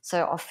is.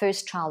 So our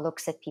first trial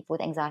looks at people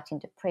with anxiety and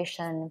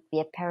depression. We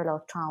have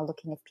parallel trial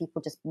looking at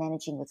people just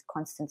managing with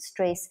constant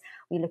stress.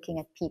 We're looking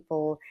at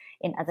people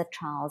in other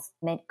trials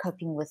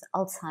coping with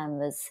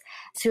Alzheimer's,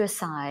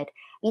 suicide,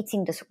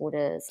 eating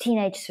disorders,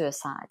 teenage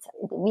suicides.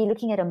 We're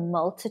looking at a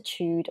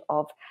multitude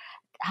of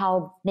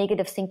how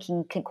negative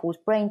thinking can cause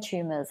brain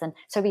tumors. And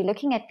so we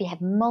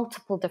have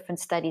multiple different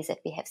studies that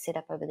we have set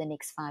up over the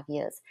next 5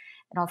 years.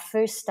 And our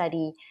first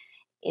study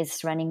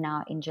is running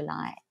now in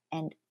July.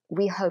 And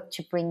we hope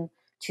to bring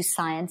to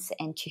science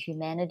and to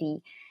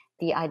humanity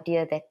the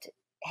idea that,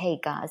 hey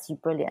guys, you're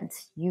brilliant.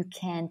 You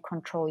can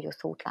control your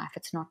thought life.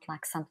 It's not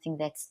like something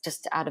that's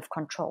just out of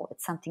control.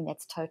 It's something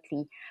that's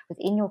totally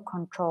within your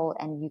control,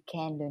 and you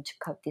can learn to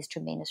cope. There's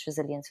tremendous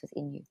resilience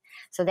within you.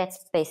 So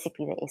that's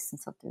basically the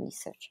essence of the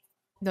research.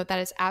 No, that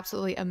is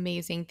absolutely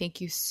amazing. Thank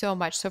you so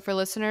much. So for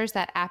listeners,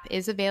 that app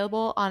is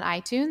available on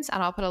iTunes,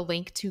 and I'll put a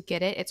link to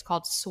get it. It's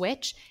called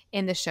Switch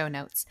in the show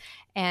notes.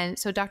 And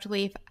so Dr.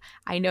 Leaf,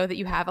 I know that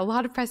you have a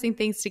lot of pressing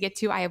things to get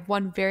to. I have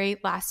one very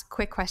last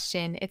quick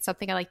question. It's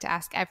something I like to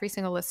ask every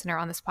single listener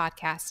on this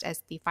podcast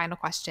as the final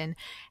question.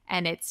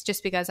 And it's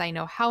just because I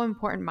know how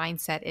important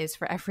mindset is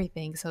for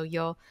everything. So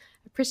you'll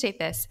appreciate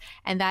this.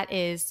 And that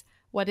is,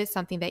 what is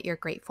something that you're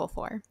grateful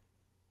for?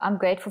 I'm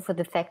grateful for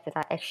the fact that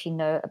I actually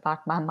know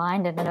about my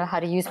mind and I know how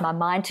to use my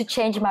mind to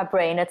change my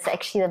brain. It's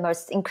actually the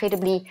most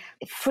incredibly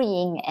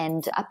freeing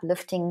and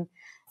uplifting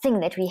thing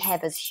that we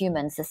have as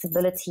humans, this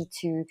ability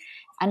to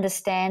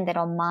understand that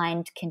our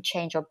mind can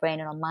change our brain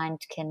and our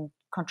mind can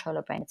control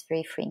our brain. It's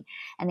very freeing.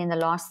 And then the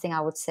last thing I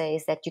would say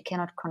is that you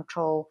cannot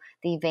control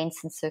the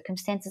events and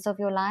circumstances of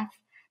your life,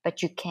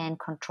 but you can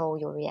control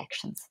your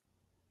reactions.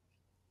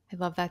 I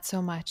love that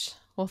so much.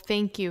 Well,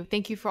 thank you.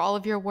 Thank you for all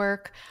of your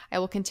work. I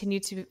will continue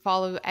to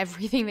follow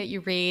everything that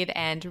you read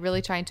and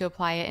really trying to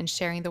apply it and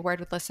sharing the word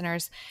with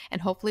listeners.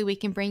 And hopefully we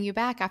can bring you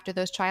back after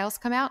those trials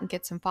come out and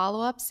get some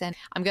follow-ups. And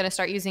I'm going to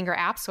start using your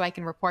app so I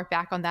can report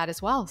back on that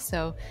as well.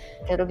 So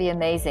it'll be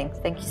amazing.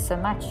 Thank you so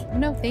much.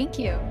 No, thank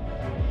you.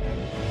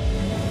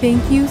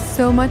 Thank you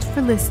so much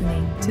for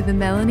listening to the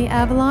Melanie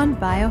Avalon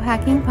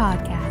Biohacking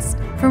Podcast.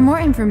 For more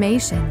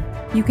information,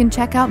 you can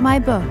check out my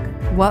book,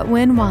 What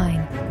When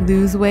Wine?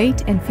 Lose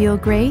weight and feel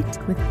great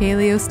with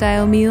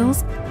paleo-style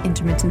meals,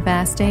 intermittent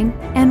fasting,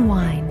 and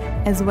wine,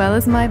 as well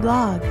as my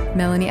blog,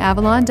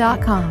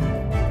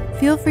 melanieavalon.com.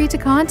 Feel free to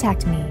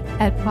contact me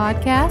at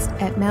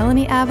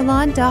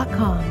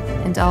podcast@melanieavalon.com.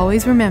 And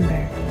always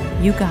remember,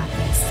 You got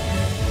this.